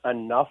there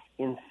enough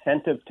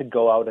incentive to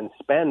go out and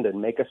spend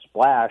and make a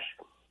splash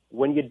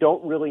when you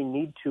don't really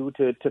need to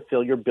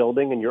fill your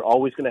building, and you're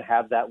always going to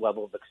have that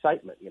level of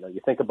excitement? You know,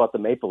 you think about the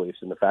Maple Leafs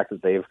and the fact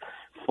that they've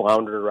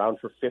floundered around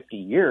for 50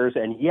 years,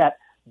 and yet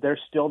they're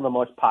still the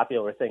most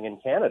popular thing in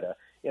Canada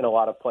in a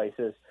lot of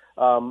places.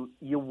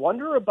 You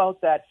wonder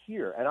about that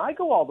here. And I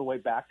go all the way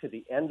back to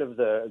the end of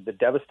the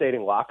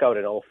devastating lockout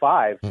in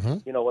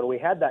 2005, you know, when we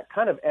had that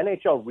kind of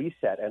NHL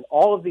reset and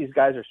all of these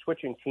guys are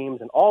switching teams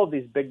and all of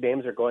these big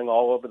names are going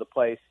all over the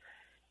place.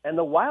 And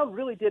the Wild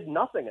really did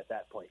nothing at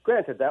that point.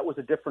 Granted, that was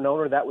a different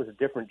owner, that was a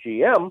different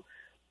GM,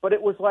 but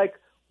it was like,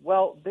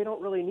 well, they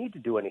don't really need to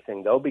do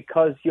anything, though,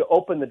 because you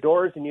open the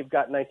doors and you've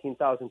got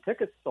 19,000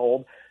 tickets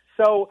sold.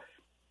 So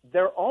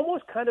they're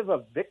almost kind of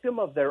a victim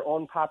of their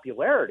own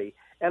popularity.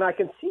 And I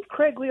can see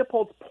Craig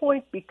Leopold's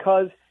point,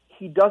 because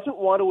he doesn't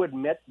want to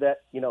admit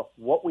that, you know,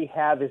 what we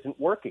have isn't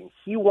working.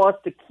 He wants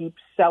to keep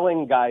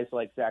selling guys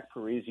like Zach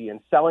Parise and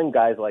selling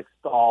guys like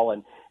Stahl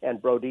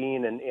and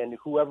Brodin and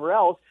whoever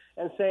else,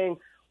 and saying,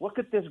 look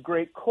at this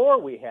great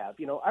core we have.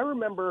 You know, I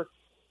remember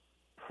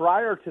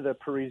prior to the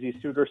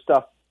Parise-Suter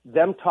stuff,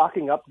 them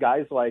talking up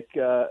guys like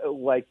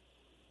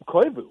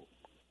Koivu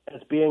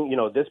as being, you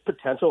know, this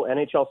potential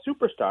NHL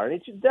superstar.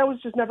 And that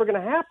was just never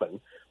going to happen.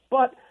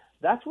 But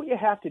that's what you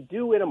have to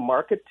do in a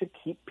market to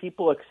keep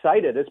people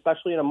excited,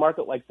 especially in a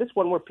market like this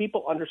one where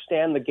people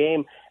understand the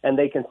game and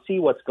they can see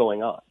what's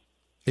going on.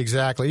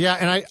 Exactly. Yeah,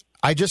 and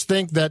I just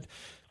think that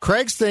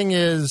Craig's thing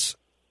is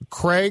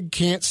Craig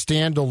can't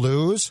stand to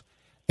lose.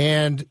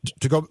 And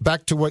to go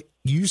back to what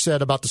you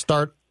said about the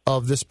start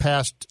of this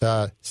past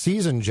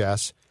season,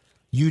 Jess,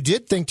 you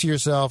did think to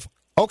yourself,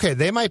 okay,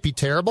 they might be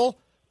terrible,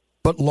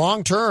 but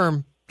long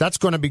term, that's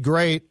going to be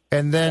great.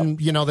 And then,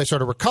 you know, they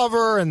sort of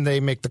recover and they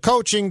make the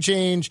coaching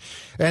change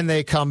and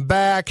they come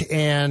back.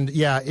 And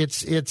yeah, I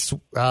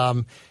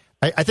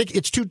think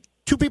it's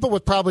two people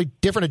with probably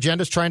different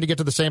agendas trying to get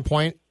to the same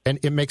point, and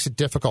it makes it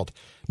difficult.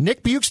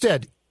 Nick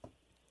Bjugstad,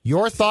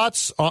 your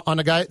thoughts on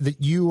a guy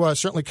that you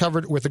certainly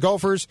covered with the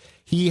Gophers.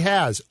 He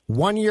has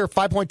 1 year,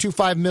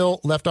 $5.25 million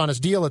left on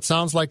his deal. It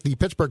sounds like the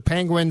Pittsburgh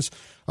Penguins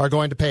are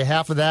going to pay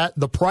half of that.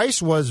 The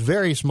price was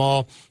very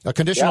small, a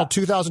conditional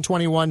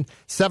 2021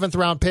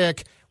 seventh-round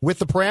pick with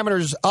the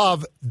parameters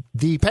of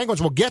the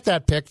Penguins will get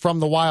that pick from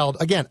the Wild.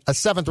 Again, a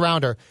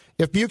seventh-rounder.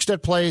 If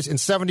Bjugstad plays in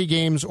 70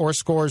 games or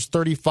scores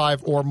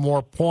 35 or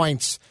more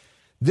points,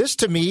 this,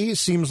 to me,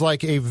 seems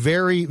like a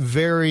very,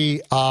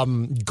 very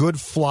good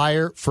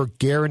flyer for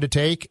Guerin to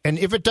take. And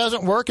if it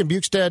doesn't work and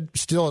Bjugstad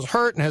still is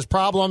hurt and has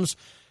problems,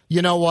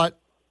 you know what?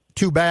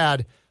 Too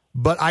bad.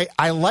 But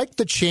I like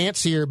the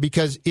chance here,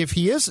 because if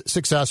he is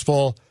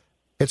successful,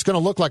 it's going to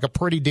look like a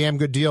pretty damn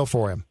good deal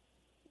for him.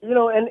 You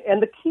know,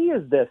 and the key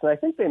is this, and I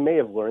think they may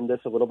have learned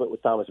this a little bit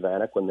with Thomas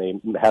Vanek when they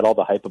had all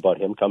the hype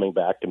about him coming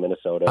back to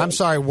Minnesota. I'm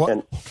sorry,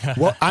 what?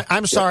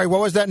 I'm sorry,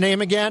 what was that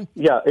name again?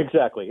 Yeah,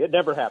 exactly. It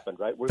never happened,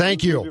 right?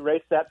 Thank you. We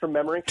erased that from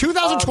memory.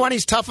 2020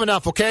 is tough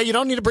enough, okay? You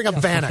don't need to bring up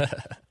Vanek.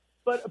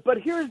 But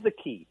here's the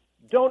key: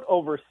 don't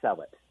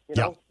oversell it. You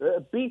know,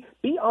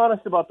 be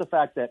honest about the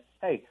fact that,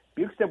 hey,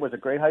 Bjugstad was a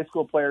great high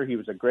school player. He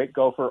was a great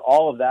Gopher.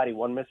 All of that. He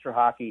won Mr.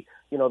 Hockey.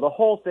 You know, the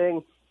whole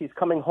thing. He's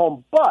coming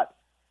home, but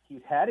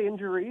he's had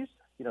injuries.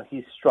 You know,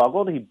 he's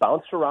struggled. He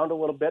bounced around a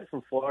little bit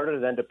from Florida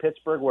then to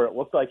Pittsburgh, where it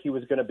looked like he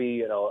was going to be,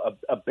 you know,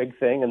 a big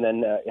thing, and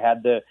then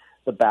had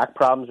the back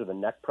problems or the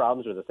neck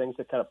problems or the things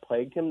that kind of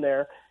plagued him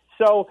there.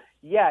 So,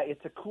 yeah,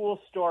 it's a cool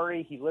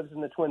story. He lives in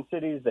the Twin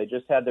Cities. They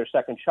just had their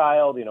second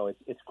child. You know,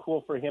 it's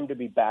cool for him to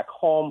be back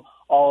home,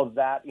 all of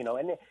that, you know.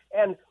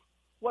 And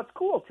what's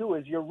cool too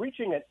is you're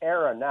reaching an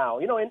era now.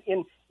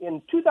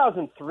 In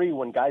 2003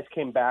 when guys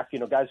came back,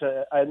 guys.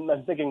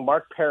 I'm thinking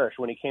Mark Parrish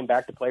when he came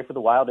back to play for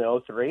the Wild in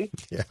 2003.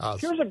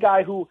 Yes. Here's a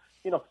guy who,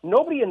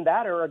 nobody in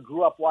that era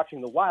grew up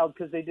watching the Wild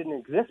because they didn't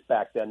exist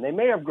back then. They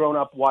may have grown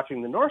up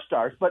watching the North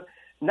Stars, but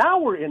now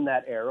we're in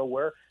that era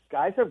where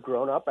guys have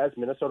grown up as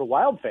Minnesota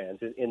Wild fans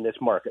in this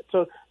market.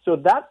 So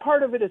that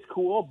part of it is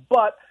cool,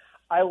 but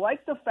I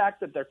like the fact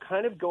that they're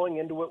kind of going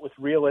into it with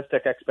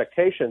realistic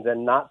expectations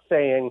and not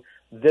saying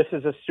this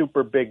is a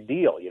super big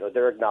deal.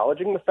 They're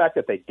acknowledging the fact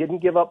that they didn't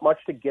give up much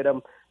to get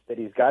him, that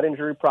he's got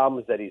injury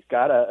problems, that he's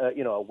got a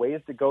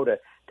ways to go to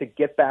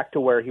get back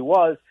to where he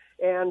was.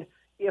 And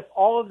if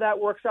all of that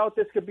works out,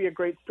 this could be a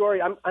great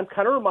story. I'm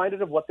kind of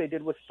reminded of what they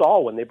did with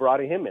Stahl when they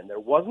brought him in. There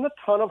wasn't a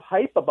ton of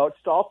hype about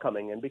Stahl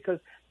coming in because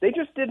they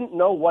just didn't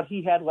know what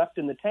he had left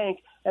in the tank,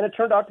 and it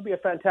turned out to be a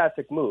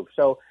fantastic move.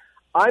 So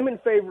I'm in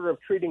favor of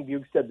treating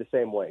Bjugstad the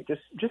same way.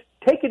 Just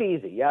take it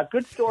easy. Yeah,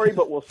 good story,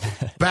 but we'll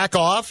see. Back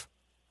off?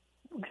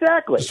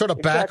 Exactly. Just sort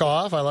of back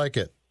off? I like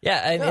it.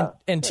 Yeah,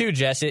 and too,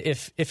 Jess,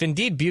 if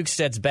indeed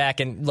Bjugstad's back,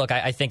 and look,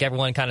 I think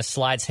everyone kind of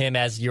slides him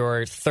as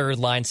your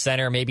third-line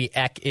center. Maybe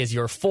Ek is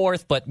your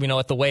fourth, but,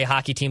 with the way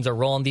hockey teams are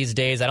rolling these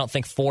days, I don't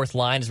think fourth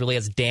line is really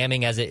as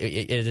damning as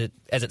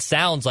it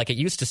sounds like it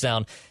used to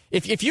sound.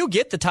 If you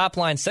get the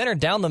top-line center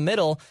down the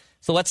middle,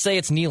 so let's say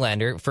it's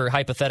Nylander for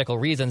hypothetical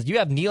reasons, you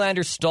have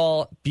Nylander,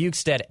 Stahl,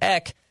 Bjugstad,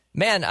 Ek.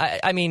 Man,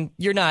 I mean,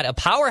 you're not a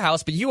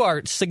powerhouse, but you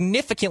are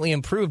significantly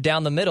improved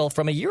down the middle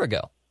from a year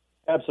ago.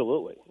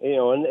 Absolutely.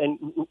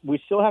 And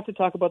we still have to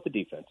talk about the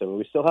defense. I mean,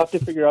 we still have to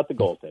figure out the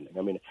goaltending.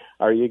 I mean,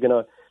 are you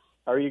gonna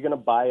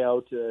buy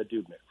out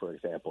Dubnyk, for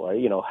example?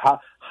 Or,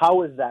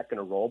 how is that going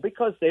to roll?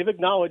 Because they've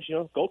acknowledged,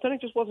 goaltending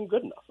just wasn't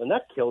good enough, and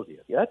that kills you.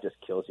 Yeah, that just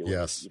kills you.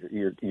 Yes.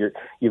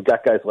 You've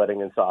got guys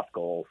letting in soft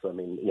goals. I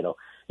mean,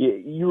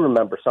 you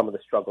remember some of the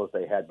struggles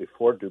they had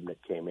before Dubnyk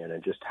came in,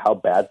 and just how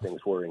bad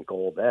things were in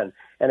goal then,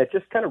 and it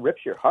just kind of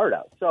rips your heart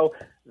out. So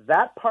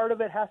that part of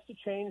it has to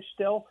change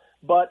still.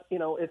 But,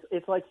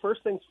 it's like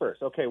first things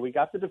first. Okay, we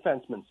got the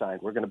defenseman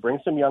signed. We're going to bring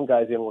some young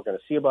guys in. We're going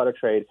to see about a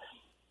trade.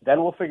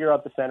 Then we'll figure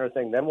out the center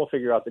thing. Then we'll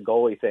figure out the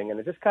goalie thing. And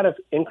it's just kind of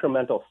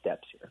incremental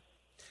steps here.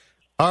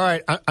 All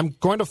right, I'm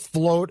going to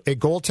float a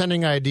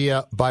goaltending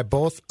idea by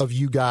both of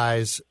you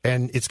guys.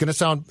 And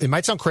it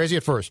might sound crazy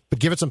at first, but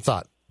give it some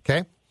thought,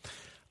 okay?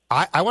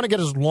 I want to get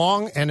as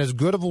long and as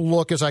good of a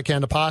look as I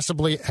can to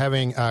possibly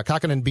having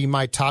Kakkonen be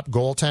my top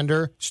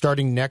goaltender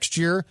starting next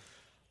year.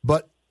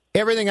 But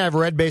everything I've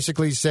read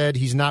basically said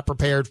he's not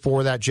prepared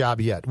for that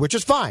job yet, which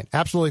is fine,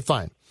 absolutely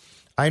fine.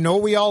 I know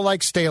we all like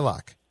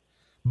Stalock,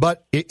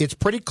 but it's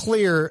pretty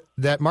clear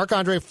that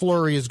Marc-Andre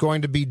Fleury is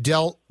going to be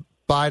dealt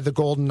by the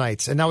Golden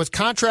Knights. And now his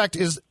contract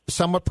is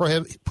somewhat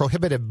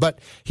prohibitive, but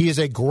he is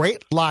a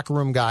great locker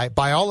room guy.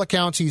 By all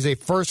accounts, he's a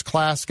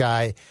first-class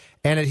guy.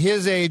 And at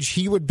his age,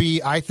 he would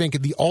be, I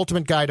think, the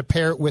ultimate guy to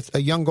pair with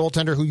a young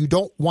goaltender who you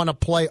don't want to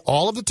play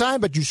all of the time,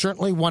 but you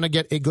certainly want to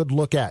get a good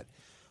look at.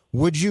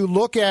 Would you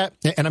look at,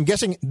 and I'm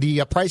guessing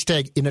the price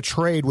tag in a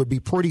trade would be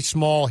pretty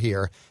small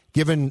here,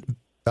 given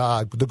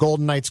the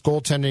Golden Knights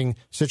goaltending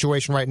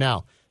situation right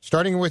now.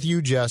 Starting with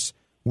you, Jess,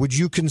 would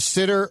you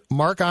consider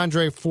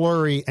Marc-Andre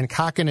Fleury and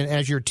Kakkonen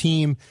as your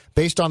team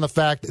based on the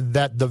fact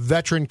that the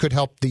veteran could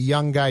help the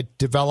young guy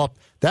develop?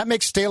 That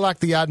makes Stalock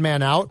the odd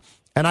man out.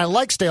 And I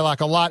like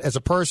Stalock a lot as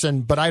a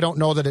person, but I don't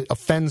know that it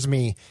offends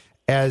me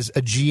as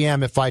a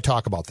GM if I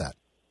talk about that.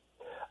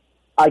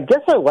 I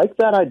guess I like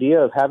that idea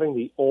of having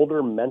the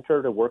older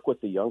mentor to work with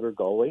the younger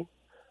goalie.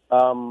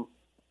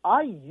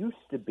 I used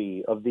to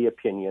be of the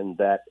opinion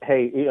that,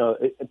 hey,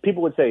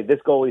 people would say, this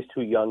goalie's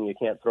too young, you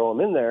can't throw him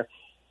in there.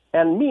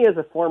 And me as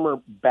a former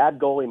bad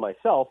goalie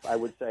myself, I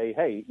would say,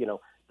 hey,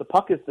 the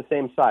puck is the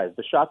same size.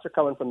 The shots are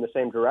coming from the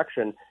same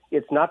direction.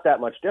 It's not that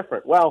much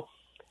different. Well,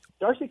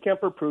 Darcy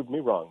Kemper proved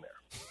me wrong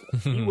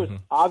there. He was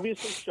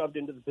obviously shoved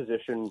into the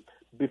position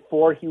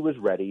before he was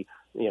ready.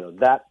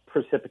 That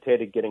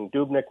precipitated getting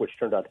Dubnyk, which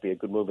turned out to be a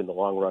good move in the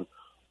long run,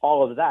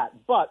 all of that.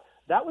 But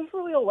that was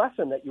really a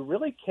lesson that you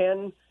really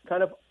can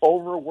kind of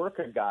overwork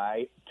a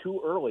guy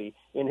too early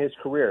in his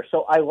career.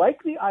 So I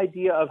like the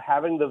idea of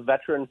having the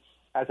veteran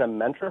as a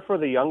mentor for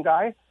the young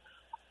guy.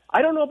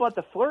 I don't know about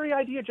the Fleury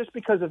idea just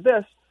because of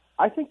this.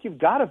 I think you've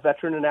got a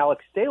veteran in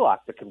Alex Stalock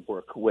that can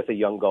work with a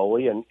young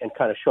goalie and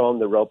kind of show him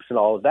the ropes and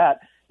all of that.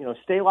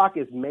 Stalock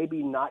is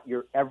maybe not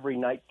your every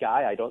night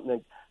guy. I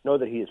don't know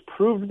that he has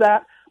proved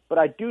that, but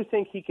I do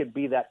think he could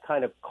be that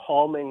kind of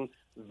calming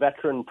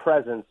veteran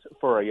presence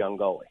for a young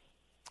goalie.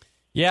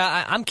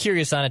 Yeah, I'm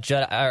curious on it,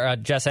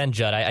 Jess and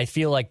Judd. I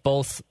feel like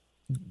both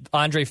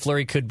Andre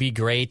Fleury could be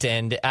great,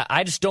 and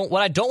I just don't.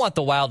 What I don't want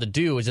the Wild to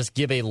do is just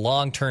give a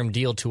long-term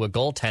deal to a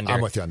goaltender.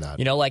 I'm with you on that.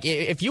 Like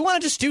if you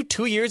want to just do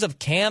 2 years of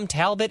Cam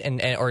Talbot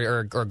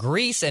or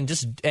Grease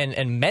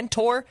and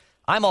mentor,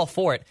 I'm all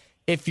for it.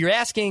 If you're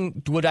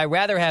asking, would I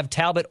rather have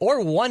Talbot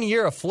or 1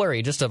 year of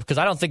Fleury, because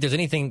I don't think there's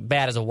anything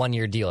bad as a 1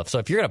 year deal. So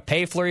if you're going to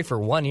pay Fleury for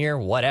 1 year,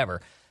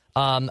 whatever.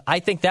 I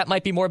think that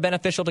might be more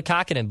beneficial to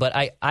Kakkonen, but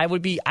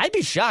I'd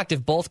be shocked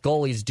if both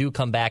goalies do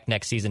come back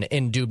next season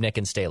in Dubnyk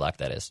and Stalock,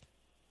 that is.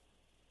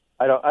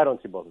 I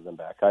don't see both of them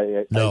back.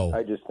 No.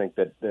 I just think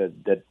that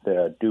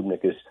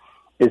Dubnyk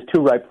is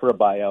too ripe for a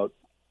buyout.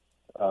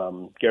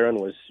 Guerin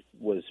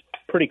was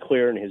pretty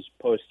clear in his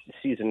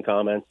post-season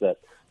comments that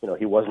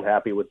he wasn't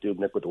happy with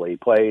Dubnyk with the way he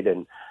played,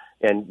 and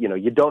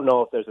you don't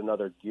know if there's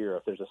another gear,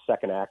 if there's a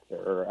second act there,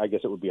 or I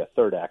guess it would be a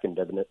third act in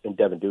Devin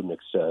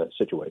Dubnyk's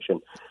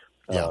situation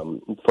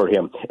for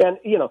him. And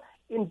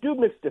in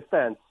Dubnyk's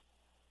defense,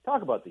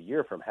 talk about the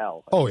year from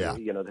hell. Oh, yeah.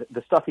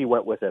 The stuff he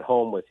went with at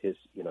home with his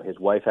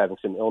wife having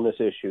some illness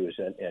issues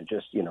and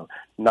just,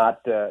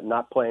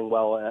 not playing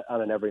well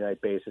on an every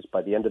night basis.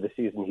 By the end of the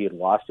season, he had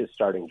lost his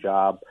starting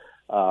job.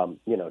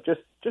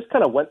 Just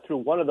kind of went through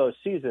one of those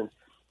seasons.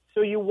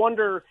 So you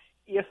wonder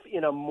if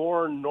in a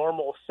more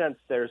normal sense,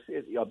 there's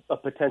a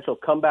potential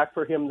comeback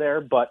for him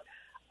there, but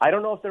I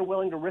don't know if they're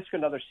willing to risk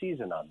another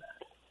season on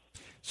that.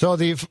 So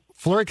the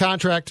Fleury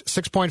contract,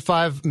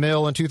 $6.5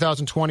 million in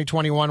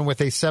 2020-21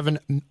 with a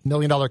 $7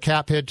 million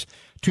cap hit.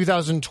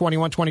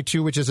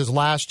 2021-22, which is his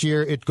last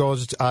year, it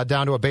goes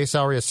down to a base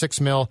salary of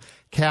 $6 million.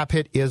 Cap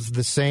hit is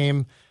the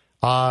same.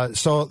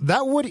 So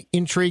that would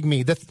intrigue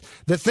me. The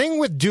thing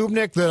with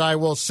Dubnyk that I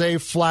will say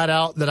flat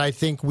out that I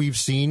think we've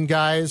seen,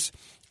 guys,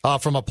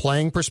 from a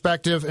playing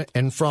perspective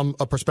and from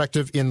a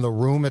perspective in the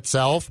room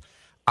itself,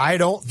 I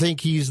don't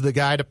think he's the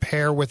guy to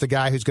pair with the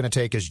guy who's going to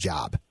take his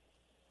job.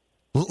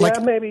 Yeah,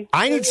 maybe.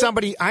 I need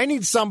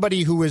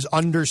somebody who is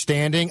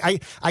understanding.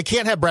 I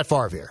can't have Brett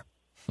Favre here.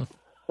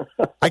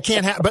 I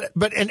can't have,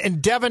 but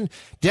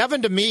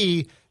Devin to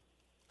me,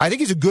 I think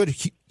he's a good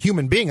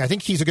human being. I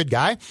think he's a good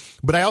guy,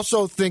 but I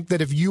also think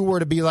that if you were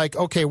to be like,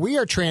 okay, we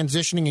are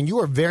transitioning and you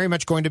are very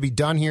much going to be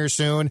done here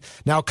soon.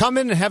 Now come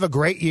in and have a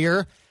great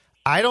year.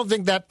 I don't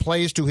think that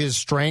plays to his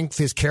strength,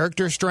 his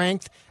character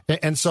strength.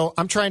 And so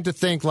I'm trying to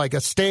think like a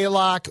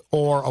Stalock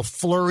or a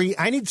Fleury.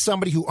 I need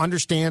somebody who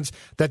understands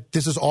that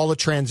this is all a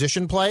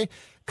transition play,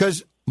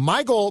 because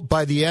my goal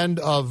by the end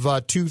of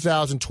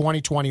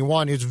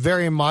 2020-21 is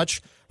very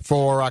much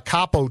for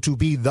Capo to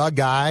be the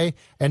guy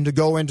and to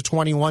go into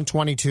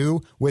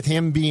 21-22 with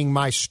him being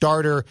my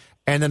starter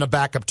and then a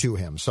backup to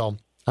him. So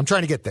I'm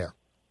trying to get there.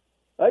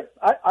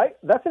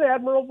 That's an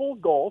admirable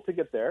goal to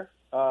get there.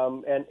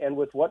 And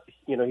with what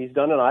he's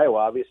done in Iowa,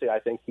 obviously, I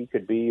think he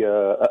could be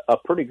a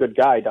pretty good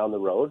guy down the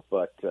road.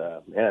 But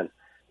man,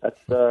 that's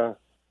a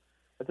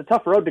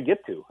tough road to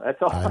get to.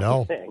 That's all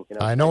I'm saying.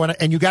 I know,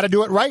 and you got to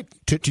do it right.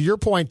 To your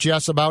point,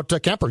 Jess, about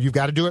Kemper, you've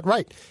got to do it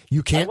right.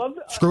 You can't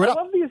screw it up.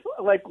 I love these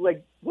like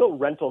little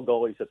rental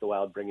goalies that the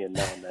Wild bring in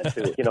now and then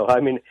too.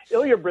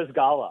 Ilya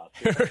Bryzgalov.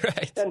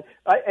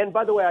 Right. And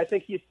by the way, I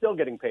think he's still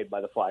getting paid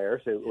by the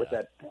Flyers with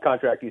that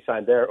contract he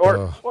signed there.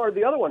 Or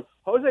the other one,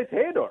 Jose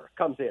Theodore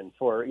comes in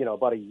for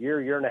about a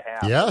year and a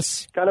half.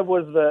 Yes, kind of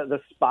was the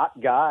spot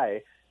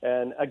guy.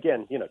 And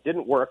again,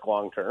 didn't work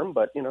long term,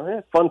 but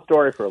fun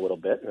story for a little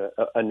bit.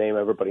 A name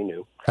everybody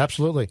knew.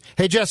 Absolutely.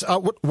 Hey, Jess,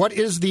 what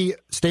is the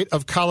state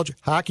of college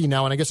hockey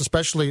now, and I guess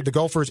especially the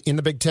Gophers in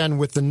the Big Ten,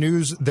 with the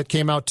news that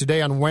came out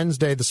today on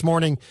Wednesday this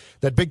morning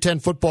that Big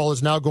Ten football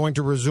is now going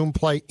to resume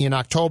play in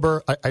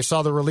October? I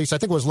saw the release. I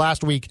think it was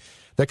last week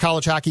that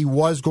college hockey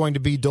was going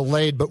to be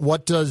delayed. But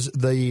what does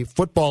the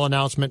football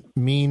announcement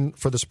mean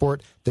for the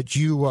sport that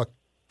you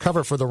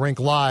cover for the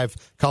Rink Live,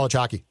 college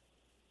hockey?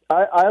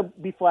 I'll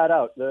be flat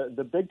out.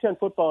 The Big Ten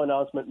football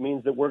announcement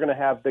means that we're going to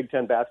have Big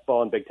Ten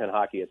basketball and Big Ten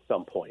hockey at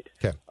some point.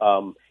 Okay.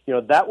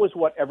 That was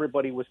what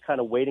everybody was kind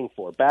of waiting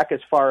for. Back as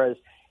far as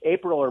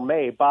April or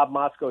May, Bob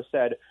Motzko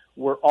said,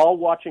 we're all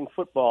watching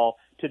football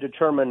to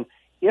determine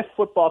if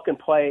football can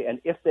play, and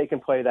if they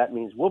can play, that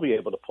means we'll be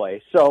able to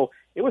play. So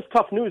it was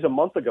tough news a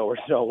month ago or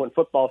so when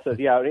football says,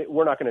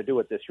 we're not going to do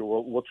it this year.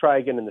 We'll try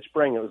again in the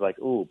spring. It was like,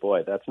 ooh,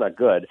 boy, that's not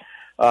good.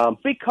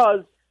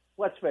 Because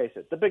let's face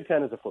it, the Big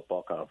Ten is a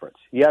football conference.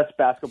 Yes,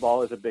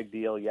 basketball is a big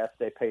deal. Yes,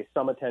 they pay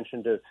some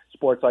attention to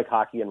sports like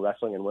hockey and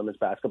wrestling and women's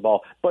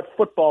basketball, but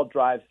football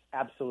drives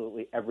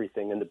absolutely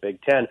everything in the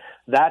Big Ten.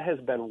 That has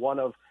been one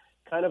of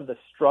kind of the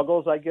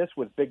struggles, I guess,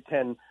 with Big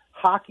Ten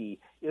hockey,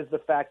 is the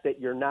fact that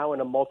you're now in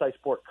a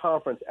multi-sport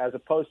conference as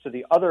opposed to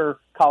the other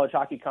college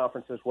hockey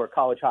conferences where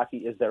college hockey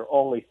is their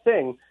only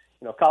thing.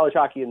 College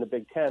hockey in the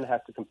Big Ten has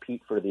to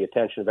compete for the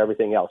attention of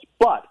everything else.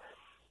 But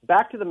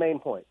back to the main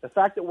point. The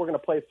fact that we're going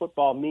to play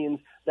football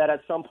means that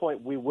at some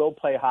point we will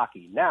play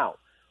hockey. Now,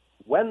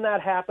 when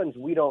that happens,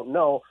 we don't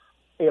know.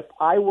 If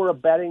I were a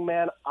betting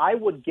man, I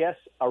would guess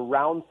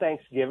around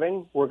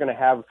Thanksgiving we're going to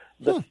have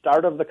the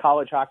start of the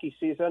college hockey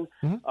season.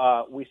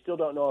 Mm-hmm. We still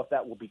don't know if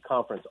that will be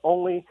conference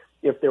only,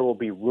 if there will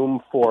be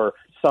room for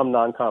some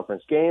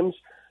non-conference games.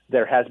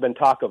 There has been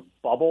talk of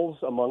bubbles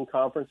among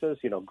conferences,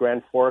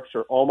 Grand Forks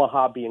or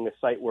Omaha being a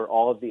site where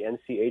all of the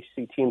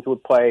NCHC teams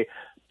would play,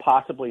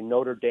 possibly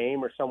Notre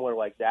Dame or somewhere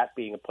like that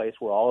being a place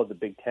where all of the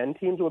Big Ten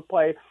teams would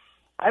play.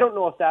 I don't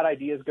know if that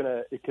idea is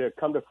going to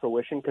come to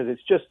fruition because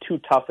it's just too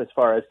tough as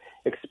far as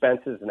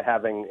expenses and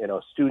having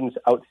students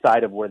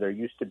outside of where they're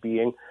used to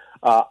being.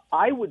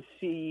 I would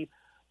see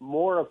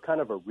more of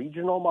kind of a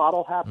regional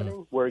model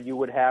happening where you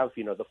would have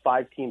the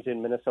 5 teams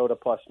in Minnesota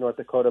plus North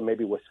Dakota,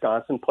 maybe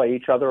Wisconsin, play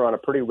each other on a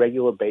pretty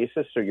regular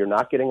basis. So you're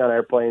not getting on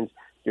airplanes,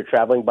 you're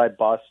traveling by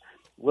bus.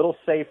 a little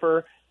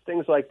safer,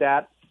 things like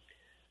that.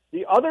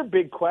 The other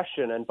big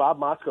question, and Bob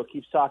Motzko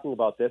keeps talking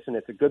about this, and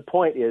it's a good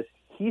point, is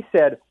he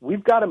said,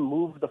 we've got to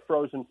move the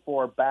Frozen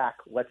Four back,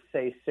 let's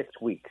say 6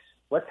 weeks.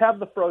 Let's have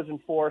the Frozen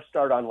Four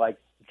start on like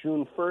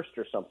June 1st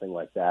or something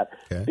like that,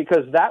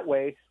 because that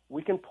way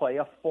we can play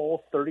a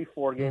full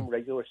 34-game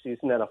regular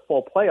season and a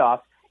full playoff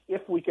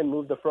if we can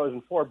move the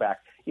Frozen Four back.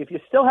 If you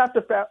still have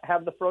to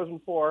have the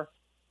Frozen Four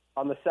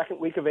on the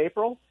second week of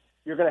April,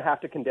 you're going to have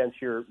to condense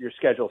your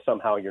schedule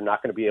somehow. You're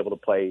not going to be able to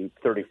play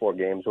 34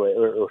 games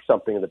or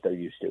something that they're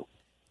used to.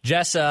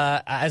 Jess,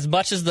 as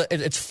much as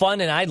it's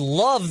fun, and I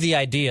love the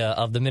idea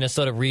of the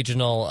Minnesota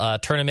regional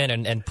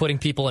tournament and putting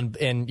people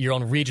in your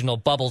own regional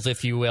bubbles,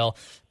 if you will,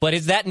 but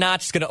is that not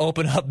just going to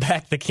open up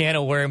back the can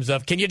of worms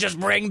of, can you just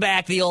bring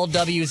back the old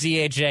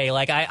WCHA?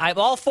 Like, I'm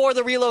all for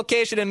the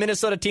relocation and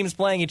Minnesota teams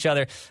playing each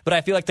other, but I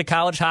feel like the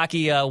college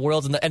hockey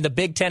worlds and the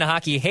Big Ten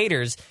hockey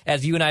haters,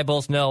 as you and I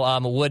both know,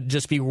 would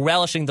just be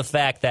relishing the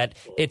fact that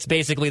it's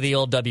basically the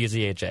old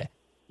WCHA.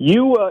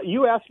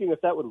 You asking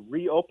if that would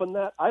reopen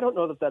that? I don't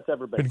know that that's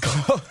ever been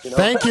done, you know?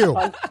 Thank you.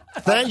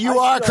 You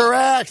are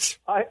correct.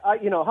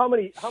 How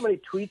many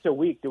tweets a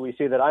week do we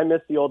see that I miss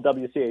the old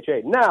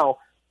WCHA? Now,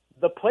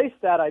 the place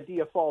that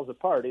idea falls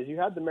apart is you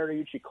had the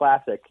Mariucci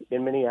Classic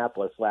in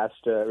Minneapolis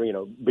during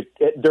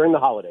the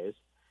holidays.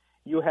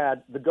 You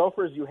had the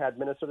Gophers, you had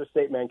Minnesota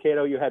State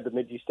Mankato, you had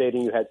Bemidji State,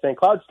 and you had St.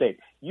 Cloud State.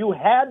 You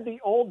had the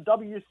old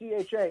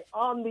WCHA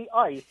on the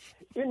ice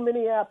in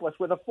Minneapolis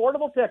with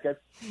affordable tickets,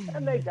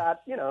 and they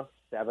got,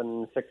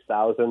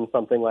 6,000,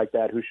 something like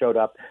that, who showed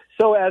up.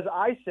 So as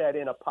I said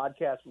in a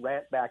podcast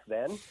rant back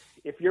then,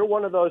 if you're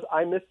one of those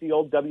I miss the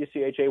old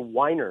WCHA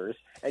whiners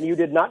and you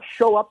did not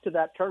show up to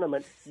that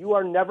tournament, you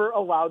are never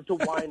allowed to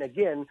whine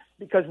again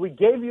because we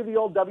gave you the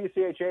old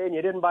WCHA and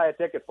you didn't buy a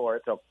ticket for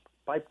it, so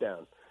pipe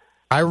down.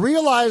 I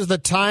realize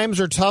that times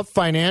are tough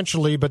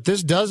financially, but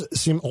this does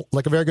seem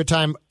like a very good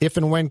time if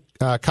and when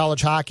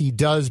college hockey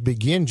does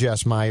begin,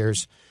 Jess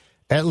Myers,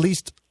 at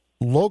least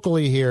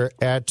locally here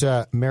at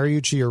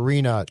Mariucci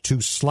Arena,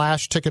 to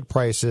slash ticket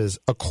prices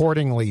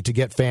accordingly to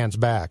get fans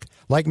back.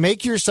 Like,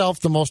 make yourself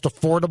the most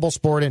affordable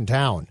sport in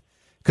town.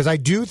 Because I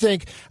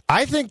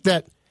think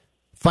that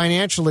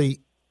financially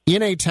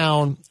in a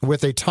town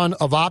with a ton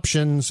of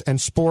options and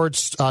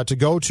sports to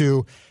go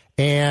to,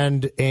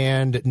 and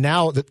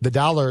now the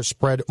dollar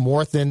spread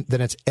more thin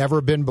than it's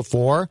ever been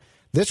before,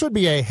 this would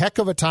be a heck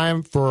of a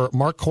time for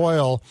Mark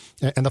Coyle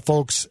and the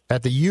folks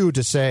at the U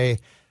to say,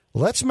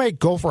 let's make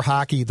Gopher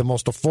hockey the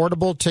most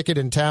affordable ticket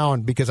in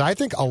town, because I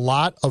think a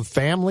lot of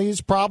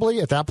families probably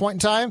at that point in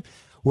time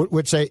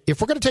would say,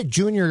 if we're going to take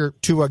Junior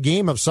to a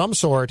game of some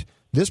sort,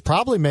 this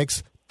probably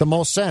makes the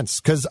most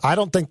sense, because I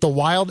don't think the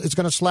Wild is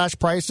going to slash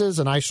prices,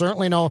 and I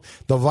certainly know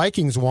the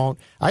Vikings won't.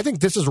 I think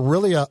this is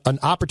really an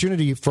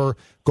opportunity for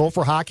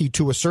Gopher hockey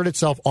to assert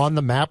itself on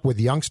the map with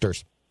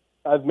youngsters.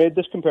 I've made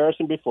this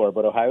comparison before,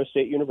 but Ohio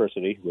State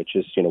University, which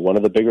is one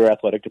of the bigger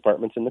athletic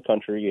departments in the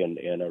country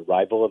and a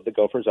rival of the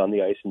Gophers on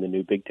the ice in the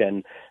new Big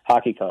Ten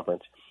hockey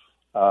conference,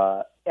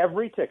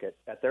 every ticket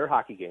at their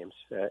hockey games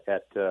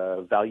at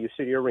Value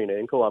City Arena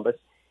in Columbus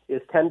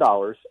is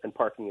 $10 and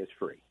parking is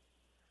free.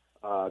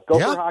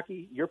 Gopher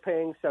hockey, you're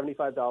paying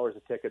 $75 a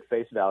ticket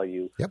face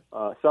value. Yep.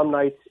 Some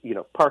nights,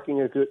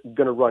 parking is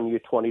going to run you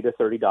 $20 to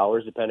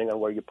 $30 depending on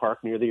where you park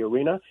near the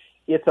arena.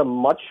 It's a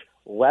much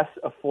less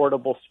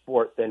affordable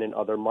sport than in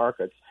other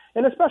markets,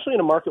 and especially in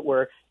a market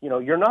where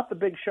you're not the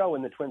big show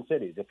in the Twin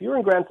Cities. If you're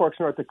in Grand Forks,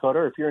 North Dakota,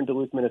 or if you're in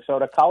Duluth,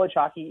 Minnesota, college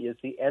hockey is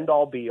the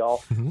end-all,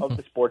 be-all of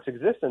the sport's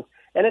existence,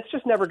 and it's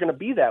just never going to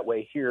be that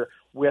way here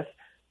with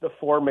the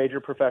four major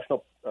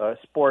professional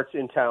sports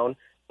in town.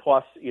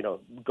 Plus,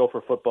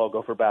 Gopher football,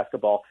 Gopher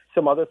basketball,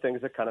 some other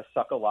things that kind of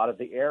suck a lot of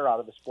the air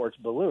out of the sports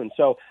balloon.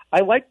 So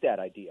I like that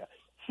idea.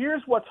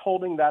 Here's what's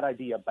holding that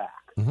idea back.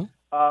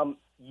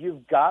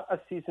 You've got a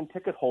season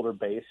ticket holder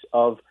base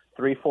of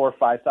 3,000, 4,000,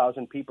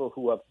 5,000 people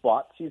who have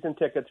bought season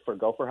tickets for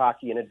Gopher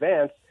hockey in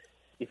advance.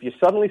 If you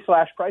suddenly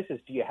slash prices,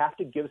 do you have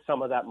to give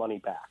some of that money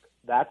back?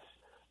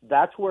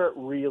 That's where it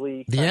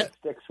really kind of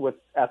sticks with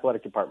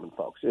athletic department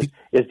folks, is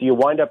do you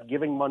wind up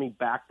giving money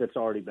back that's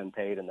already been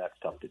paid, and that's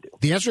tough to do.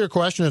 The answer to your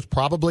question is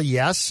probably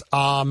yes,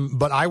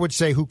 but I would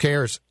say who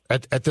cares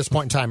at this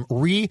point in time.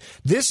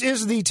 This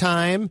is the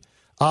time,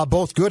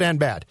 both good and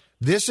bad,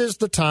 this is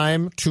the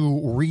time to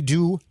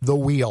redo the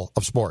wheel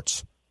of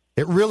sports.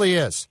 It really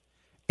is.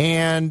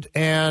 And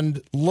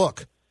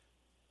look,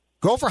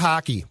 Gopher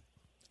hockey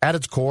at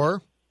its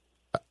core,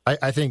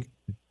 I think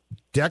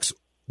Dex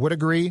would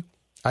agree,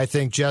 I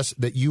think, Jess,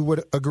 that you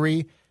would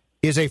agree,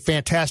 is a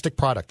fantastic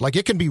product. Like,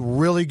 it can be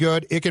really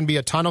good. It can be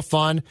a ton of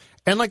fun.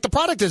 And, the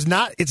product it's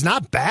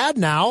not bad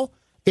now.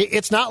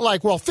 It's not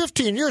like,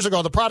 15 years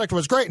ago the product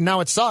was great and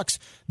now it sucks.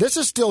 This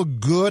is still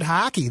good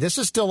hockey. This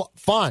is still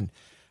fun.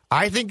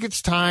 I think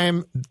it's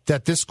time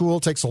that this school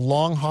takes a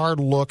long, hard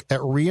look at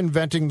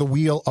reinventing the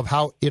wheel of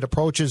how it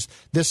approaches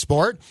this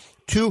sport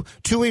to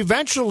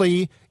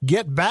eventually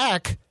get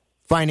back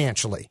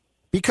financially.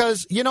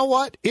 Because you know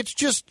what?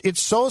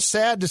 It's so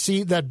sad to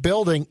see that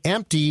building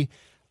empty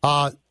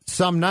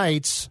some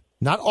nights,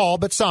 not all,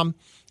 but some,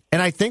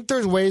 And I think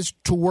there's ways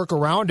to work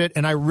around it.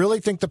 And I really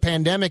think the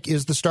pandemic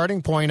is the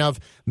starting point of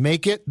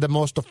make it the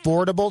most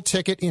affordable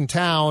ticket in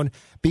town,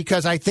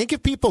 because I think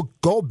if people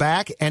go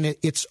back and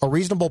it's a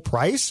reasonable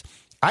price,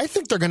 I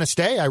think they're going to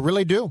stay. I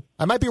really do.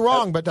 I might be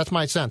wrong, but that's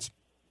my sense.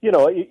 You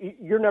know,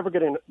 you're never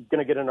going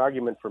to get an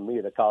argument from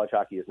me that college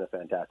hockey isn't a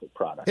fantastic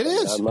product. It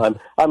is.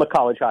 I'm a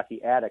college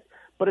hockey addict.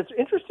 But it's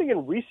interesting,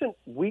 in recent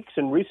weeks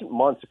and recent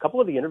months, a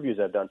couple of the interviews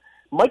I've done,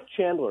 Mike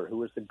Chandler, who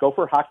was the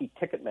Gopher hockey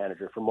ticket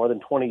manager for more than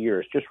 20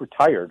 years, just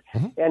retired.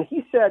 Mm-hmm. And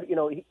he said, you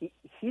know,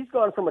 he's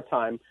gone from a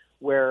time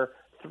where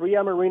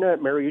 3M Arena at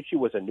Mariucci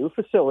was a new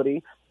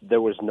facility.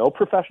 There was no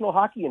professional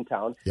hockey in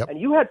town. Yep. And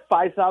you had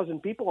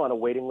 5,000 people on a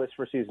waiting list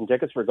for season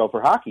tickets for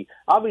Gopher hockey.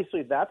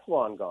 Obviously, that's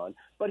long gone.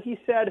 But he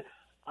said,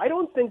 I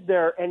don't think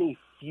there are any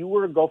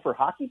fewer Gopher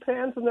hockey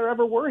fans than there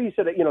ever were. He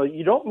said, you know,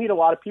 you don't meet a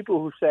lot of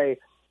people who say,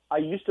 I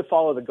used to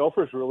follow the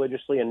Gophers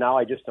religiously, and now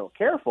I just don't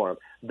care for them.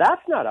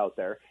 That's not out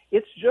there.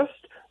 It's just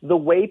the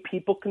way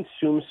people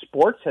consume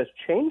sports has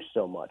changed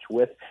so much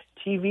with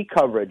TV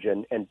coverage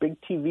and big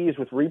TVs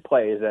with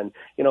replays. And,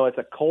 you know, it's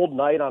a cold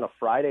night on a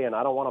Friday, and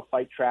I don't want to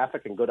fight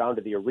traffic and go down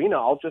to the arena.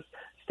 I'll just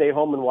stay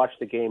home and watch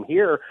the game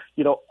here.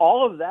 You know,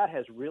 all of that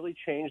has really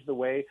changed the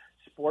way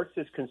sports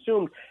is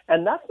consumed.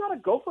 And that's not a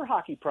Gopher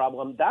hockey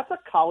problem. That's a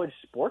college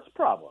sports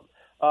problem.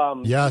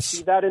 Yes. You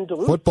see that in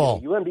Duluth.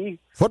 Football.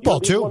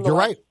 Football, too. You're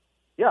right.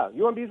 Yeah,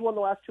 UMB's won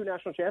the last 2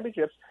 national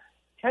championships.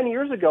 10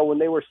 years ago, when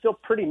they were still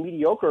pretty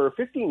mediocre, or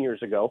 15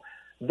 years ago,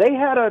 they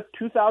had a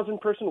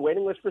 2,000-person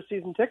waiting list for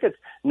season tickets.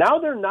 Now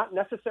they're not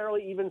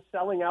necessarily even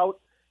selling out,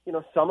 you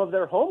know, some of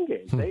their home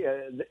games.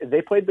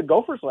 They played the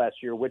Gophers last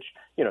year, which,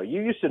 you know,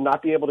 you used to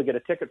not be able to get a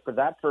ticket for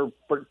that for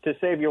to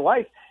save your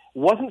life.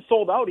 Wasn't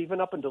sold out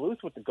even up in Duluth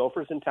with the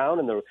Gophers in town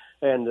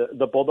and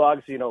the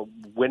Bulldogs, you know,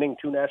 winning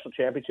 2 national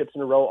championships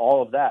in a row,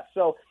 all of that.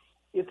 So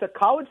it's a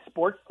college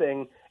sports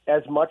thing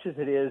as much as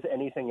it is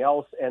anything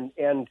else.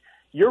 And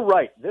you're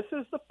right. This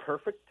is the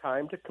perfect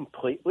time to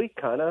completely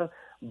kind of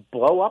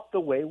blow up the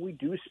way we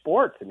do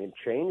sports. I mean,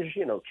 change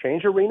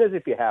arenas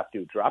if you have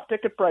to, drop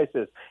ticket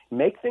prices,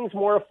 make things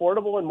more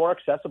affordable and more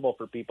accessible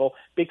for people,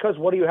 because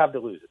what do you have to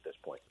lose at this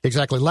point?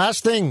 Exactly.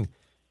 Last thing,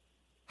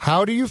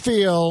 how do you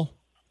feel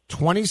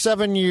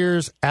 27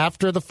 years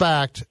after the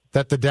fact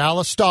that the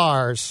Dallas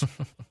Stars,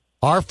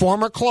 our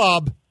former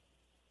club,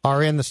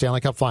 are in the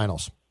Stanley Cup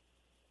Finals?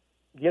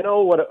 You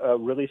know what a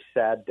really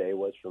sad day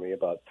was for me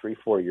about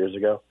 3-4 years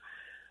ago?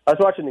 I was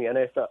watching the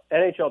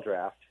NHL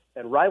draft,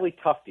 and Riley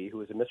Tufte, who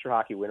was a Mr.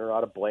 Hockey winner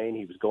out of Blaine,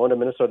 he was going to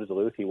Minnesota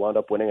Duluth. He wound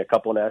up winning a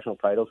couple of national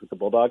titles with the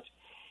Bulldogs.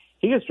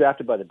 He gets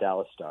drafted by the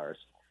Dallas Stars.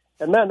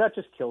 And, man, that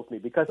just kills me,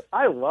 because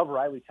I love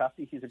Riley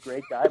Tufte. He's a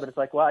great guy, but it's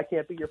like, well, I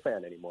can't be your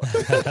fan anymore.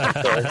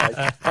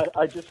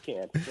 I just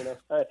can't. You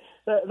know,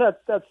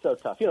 that's so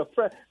tough. You know,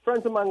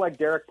 friends of mine like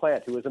Derek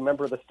Plant, who was a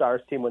member of the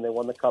Stars team when they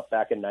won the Cup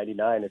back in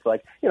 '99. It's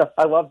like, you know,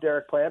 I love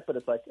Derek Plant, but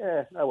it's like,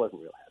 I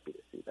wasn't real happy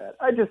to see that.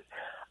 I just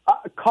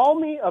call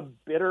me a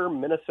bitter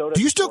Minnesota.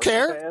 Do you still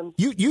care? Fan.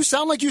 You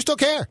sound like you still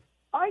care.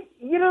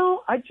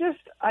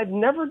 I've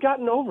never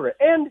gotten over it.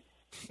 And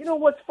you know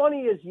what's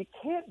funny is you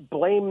can't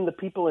blame the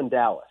people in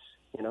Dallas.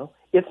 You know,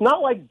 it's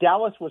not like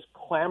Dallas was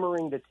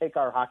clamoring to take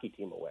our hockey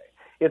team away.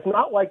 It's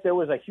not like there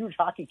was a huge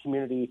hockey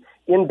community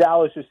in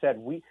Dallas who said,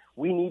 we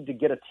need to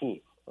get a team,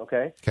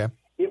 okay?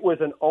 It was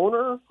an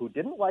owner who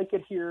didn't like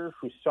it here,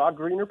 who saw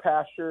greener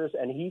pastures,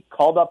 and he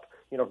called up,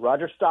 you know,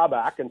 Roger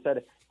Staubach and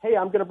said, hey,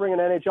 I'm going to bring an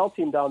NHL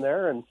team down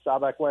there. And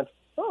Staubach went,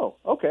 oh,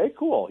 okay,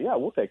 cool. Yeah,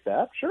 we'll take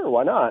that. Sure,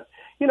 why not?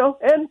 You know,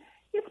 and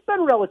it's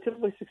been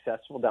relatively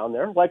successful down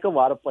there. Like a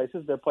lot of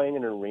places, they're playing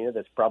in an arena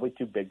that's probably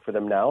too big for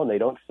them now, and they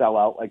don't sell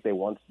out like they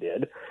once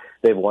did.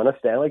 They've won a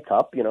Stanley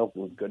Cup. You know,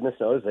 goodness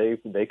knows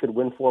they could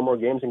win 4 more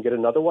games and get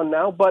another one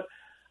now. But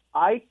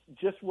I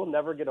just will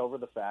never get over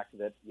the fact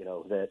that, you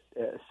know, that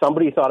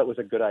somebody thought it was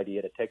a good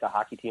idea to take a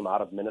hockey team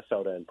out of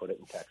Minnesota and put it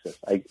in Texas.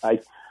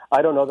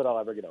 I don't know that I'll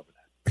ever get over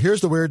that.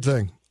 Here's the weird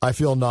thing. I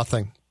feel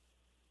nothing.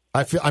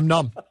 I'm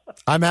numb.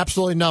 I'm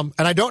absolutely numb,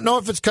 and I don't know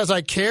if it's because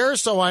I care.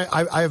 So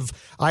I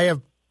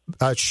have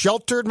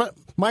sheltered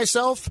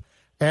myself,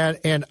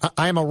 and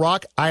I am a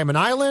rock. I am an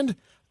island.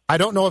 I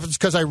don't know if it's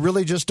because I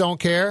really just don't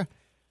care,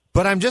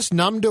 but I'm just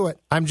numb to it.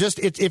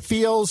 It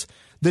feels,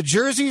 the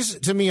jerseys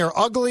to me are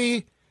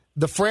ugly.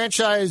 The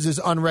franchise is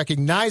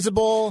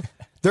unrecognizable.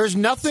 There's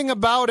nothing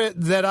about it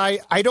that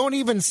I don't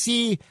even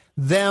see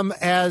them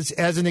as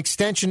an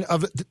extension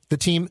of the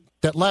team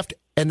that left.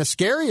 And the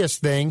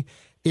scariest thing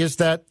is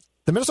that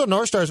the Minnesota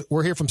North Stars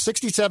were here from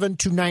 67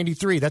 to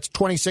 93. That's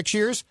 26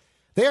 years.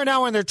 They are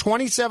now in their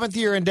 27th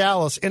year in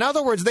Dallas. In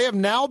other words, they have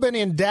now been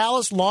in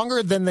Dallas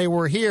longer than they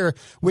were here,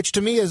 which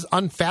to me is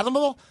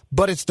unfathomable,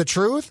 but it's the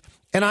truth.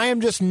 And I am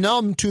just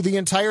numb to the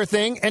entire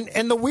thing.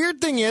 And the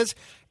weird thing is,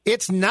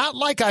 it's not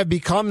like I've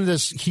become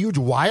this huge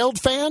Wild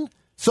fan.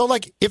 So,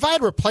 like, if I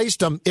had replaced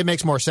them, it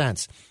makes more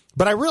sense.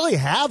 But I really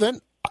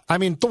haven't. I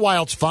mean, the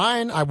Wild's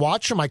fine. I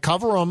watch them. I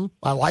cover them.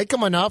 I like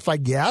them enough, I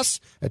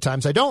guess. At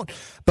times I don't.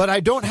 But I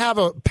don't have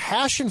a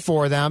passion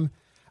for them.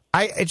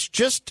 It's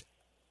just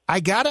I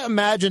got to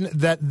imagine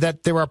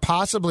that there are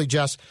possibly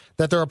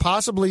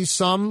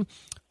some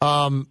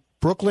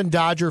Brooklyn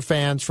Dodger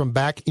fans from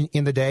back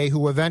in the day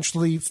who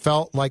eventually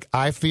felt like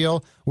I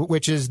feel,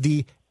 which is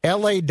the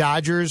L.A.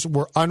 Dodgers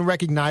were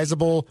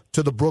unrecognizable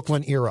to the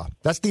Brooklyn era.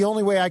 That's the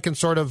only way I can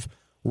sort of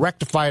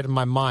rectify it in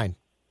my mind.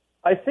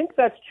 I think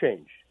that's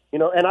changed.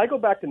 And I go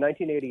back to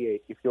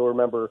 1988, if you'll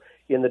remember,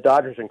 in the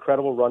Dodgers'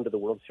 incredible run to the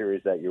World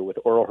Series that year with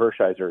Orel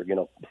Hershiser,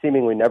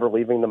 seemingly never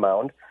leaving the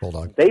mound.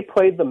 Bulldog. They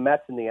played the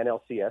Mets in the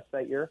NLCS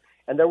that year,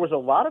 and there was a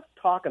lot of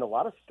talk and a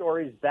lot of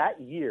stories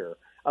that year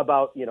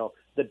about,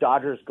 the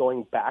Dodgers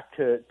going back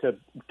to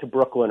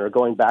Brooklyn or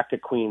going back to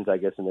Queens, I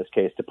guess in this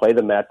case, to play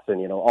the Mets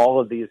and, all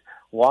of these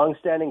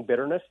long-standing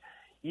bitterness.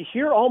 You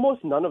hear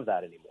almost none of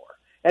that anymore.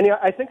 And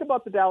I think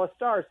about the Dallas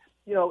Stars.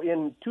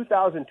 In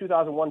 2000,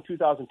 2001,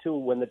 2002,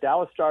 when the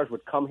Dallas Stars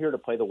would come here to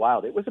play the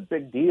Wild, it was a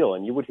big deal,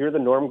 and you would hear the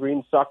Norm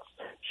Green sucks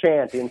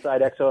chant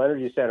inside XL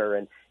Energy Center,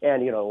 and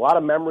a lot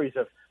of memories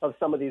of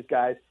some of these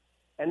guys.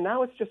 And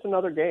now it's just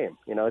another game.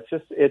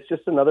 It's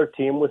just another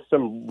team with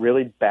some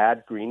really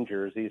bad green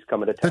jerseys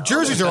coming to town. The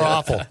jerseys are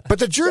awful, but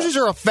the jerseys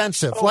are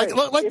offensive.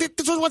 This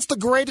is what's a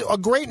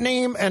great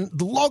name, and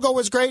the logo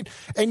is great,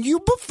 and you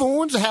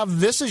buffoons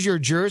have this as your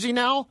jersey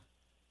now.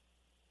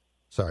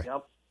 Sorry.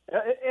 Yep.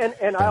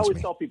 And I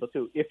always tell people,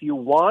 too, if you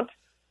want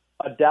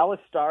a Dallas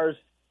Stars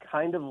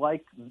kind of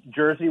like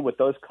jersey with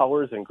those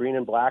colors and green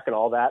and black and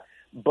all that,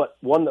 but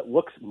one that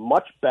looks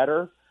much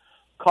better,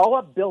 call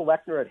up Bill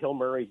Lechner at Hill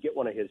Murray, get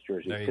one of his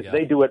jerseys, because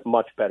they do it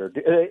much better.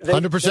 They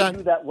 100%.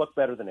 do that look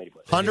better than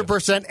anybody.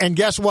 100%. And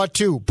guess what,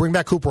 too? Bring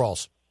back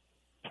Cooperalls.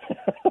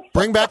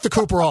 Bring back the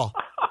Cooperall.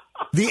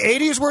 The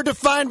 80s were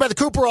defined by the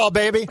Cooperall,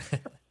 baby.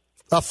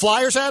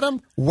 Flyers had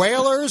them,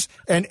 Whalers,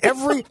 and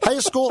every high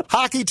school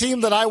hockey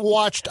team that I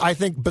watched, I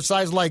think,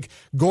 besides like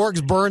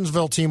Gorg's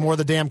Burnsville team, wore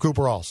the damn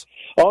Cooperalls.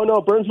 Oh, no,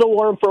 Burnsville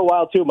wore them for a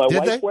while, too. My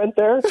wife went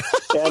there,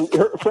 and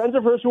friends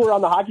of hers who were on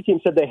the hockey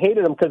team said they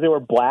hated them because they were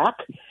black,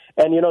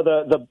 and,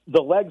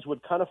 the legs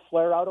would kind of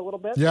flare out a little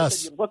bit.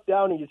 Yes. You look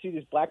down and you see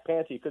these black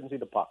pants and you couldn't see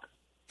the puck.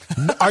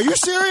 Are you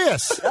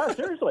serious? Yeah,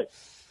 seriously.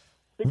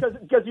 Because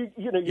you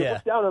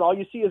look down and all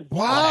you see is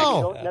black. Wow.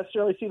 You don't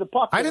necessarily see the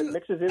puck. It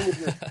mixes in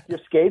with your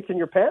skates and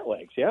your pant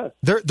legs. Yeah.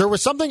 There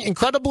was something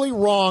incredibly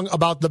wrong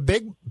about the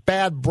big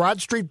bad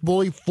Broad Street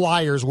Bully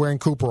Flyers wearing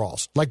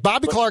Cooperalls. Like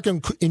Bobby Clark in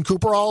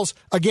Cooperalls.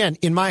 Again,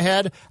 in my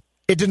head,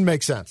 it didn't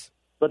make sense.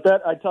 But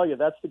I tell you,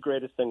 that's the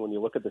greatest thing when you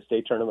look at the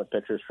state tournament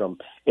pictures from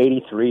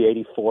 83,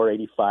 84,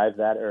 85,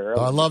 that era.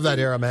 Oh, I love that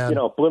era, man.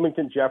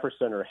 Bloomington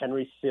Jefferson or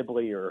Henry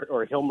Sibley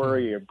or Hill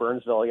Murray or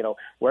Burnsville,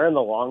 wearing the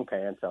long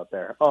pants out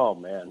there. Oh,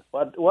 man.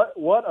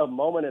 What a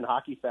moment in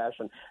hockey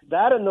fashion.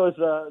 That and those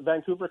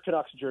Vancouver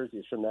Canucks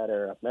jerseys from that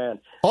era, man.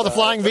 Oh, the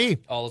Flying V.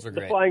 All those are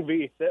great. The Flying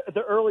V.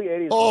 The early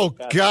 80s. Oh,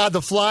 God,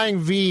 the Flying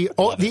V.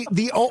 Oh,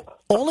 the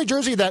only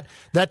jersey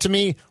that to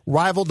me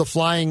rivaled the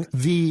Flying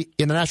V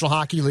in the National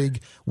Hockey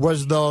League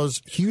was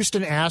those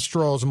Houston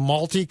Astros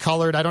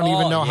multicolored. I don't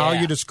even know how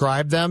you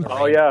describe them.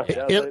 Oh, yeah.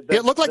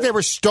 It looked like they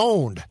were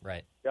stoned.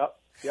 Right.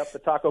 Yep, the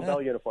Taco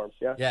Bell uniforms.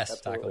 Yeah. Yes,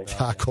 absolutely.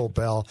 Taco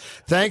Bell.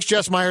 Thanks,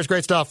 Jess Myers.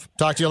 Great stuff.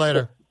 Talk to you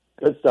later.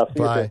 Good stuff. See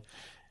Bye. you soon.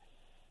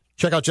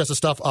 Check out Jess's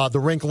stuff. The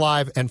Rink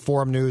Live and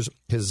Forum News.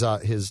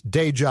 His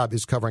day job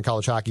is covering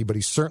college hockey, but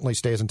he certainly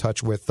stays in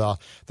touch with the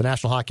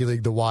National Hockey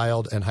League, the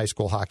Wild, and high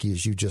school hockey,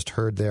 as you just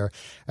heard there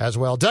as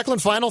well.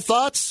 Declan, final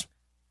thoughts?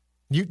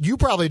 You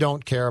probably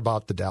don't care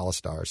about the Dallas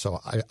Stars, so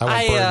I won't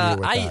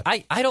burden you with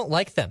that. I don't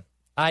like them.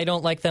 I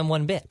don't like them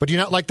one bit. But do you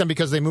not like them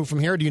because they moved from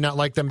here? Or do you not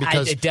like them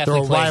because they're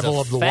a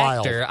rival of the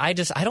Wild? I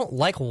don't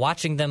like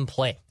watching them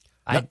play.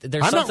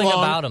 There's something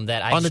about them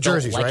that I on just the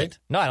jerseys, don't like right? it.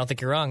 No, I don't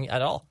think you're wrong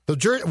at all.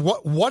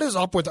 The what is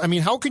up with? I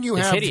mean, how can you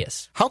have? It's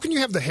hideous. How can you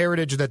have the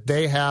heritage that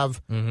they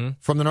have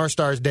from the North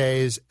Stars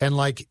days, and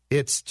like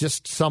it's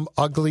just some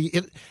ugly?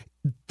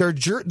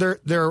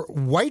 Their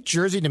white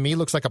jersey to me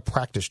looks like a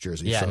practice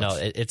jersey. Yeah, so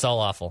it's all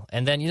awful.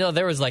 And then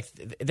there was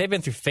they've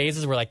been through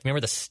phases where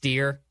remember the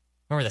steer?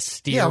 Remember the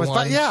steer one?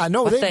 What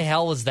the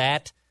hell was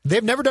that?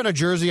 They've never done a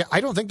jersey.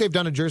 I don't think they've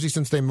done a jersey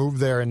since they moved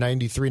there in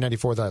 93,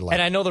 94 that I like.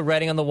 And I know the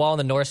writing on the wall and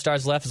the North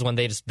Stars left is when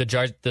this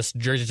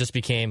jersey just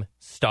became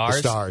Stars.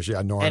 The Stars,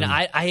 yeah, Norman. And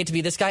I hate to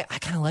be this guy. I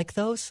kind of like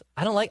those.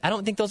 I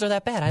don't think those are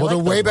that bad. They're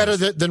way better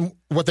than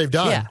what they've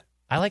done. Yeah,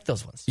 I like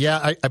those ones.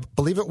 Yeah, I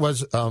believe it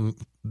was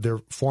their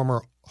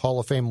former Hall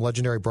of Fame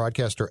legendary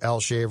broadcaster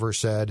Al Shaver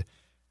said,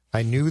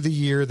 I knew the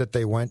year that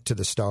they went to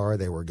the Star,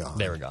 they were gone.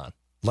 They were gone.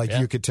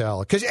 You could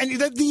tell. And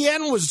the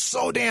end was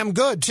so damn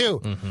good, too.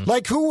 Mm-hmm.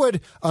 Like, who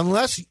would,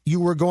 unless you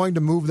were going to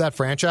move that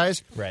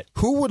franchise, right?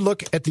 Who would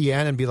look at the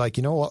end and be like,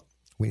 you know what?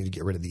 We need to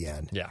get rid of the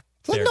end. Yeah.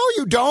 No,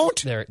 you don't.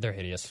 They're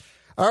hideous.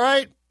 All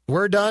right.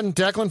 We're done.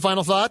 Declan,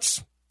 final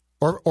thoughts?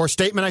 Or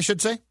statement, I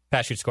should say?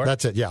 Pass, shoot, score.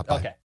 That's it. Yeah. Bye.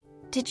 Okay.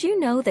 Did you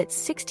know that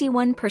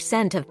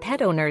 61% of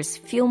pet owners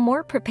feel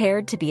more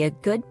prepared to be a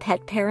good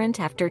pet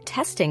parent after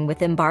testing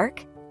with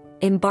Embark?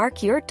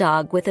 Embark your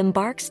dog with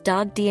Embark's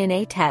dog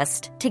DNA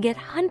test to get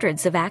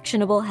hundreds of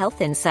actionable health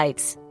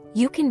insights.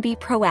 You can be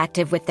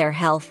proactive with their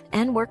health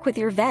and work with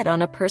your vet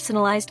on a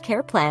personalized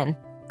care plan.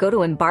 Go to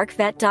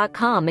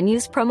EmbarkVet.com and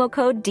use promo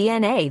code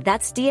DNA,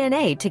 that's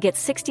DNA, to get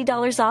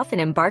 $60 off an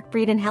Embark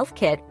Breed and Health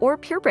Kit or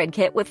Purebred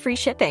Kit with free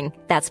shipping.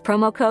 That's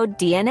promo code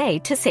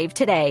DNA to save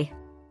today.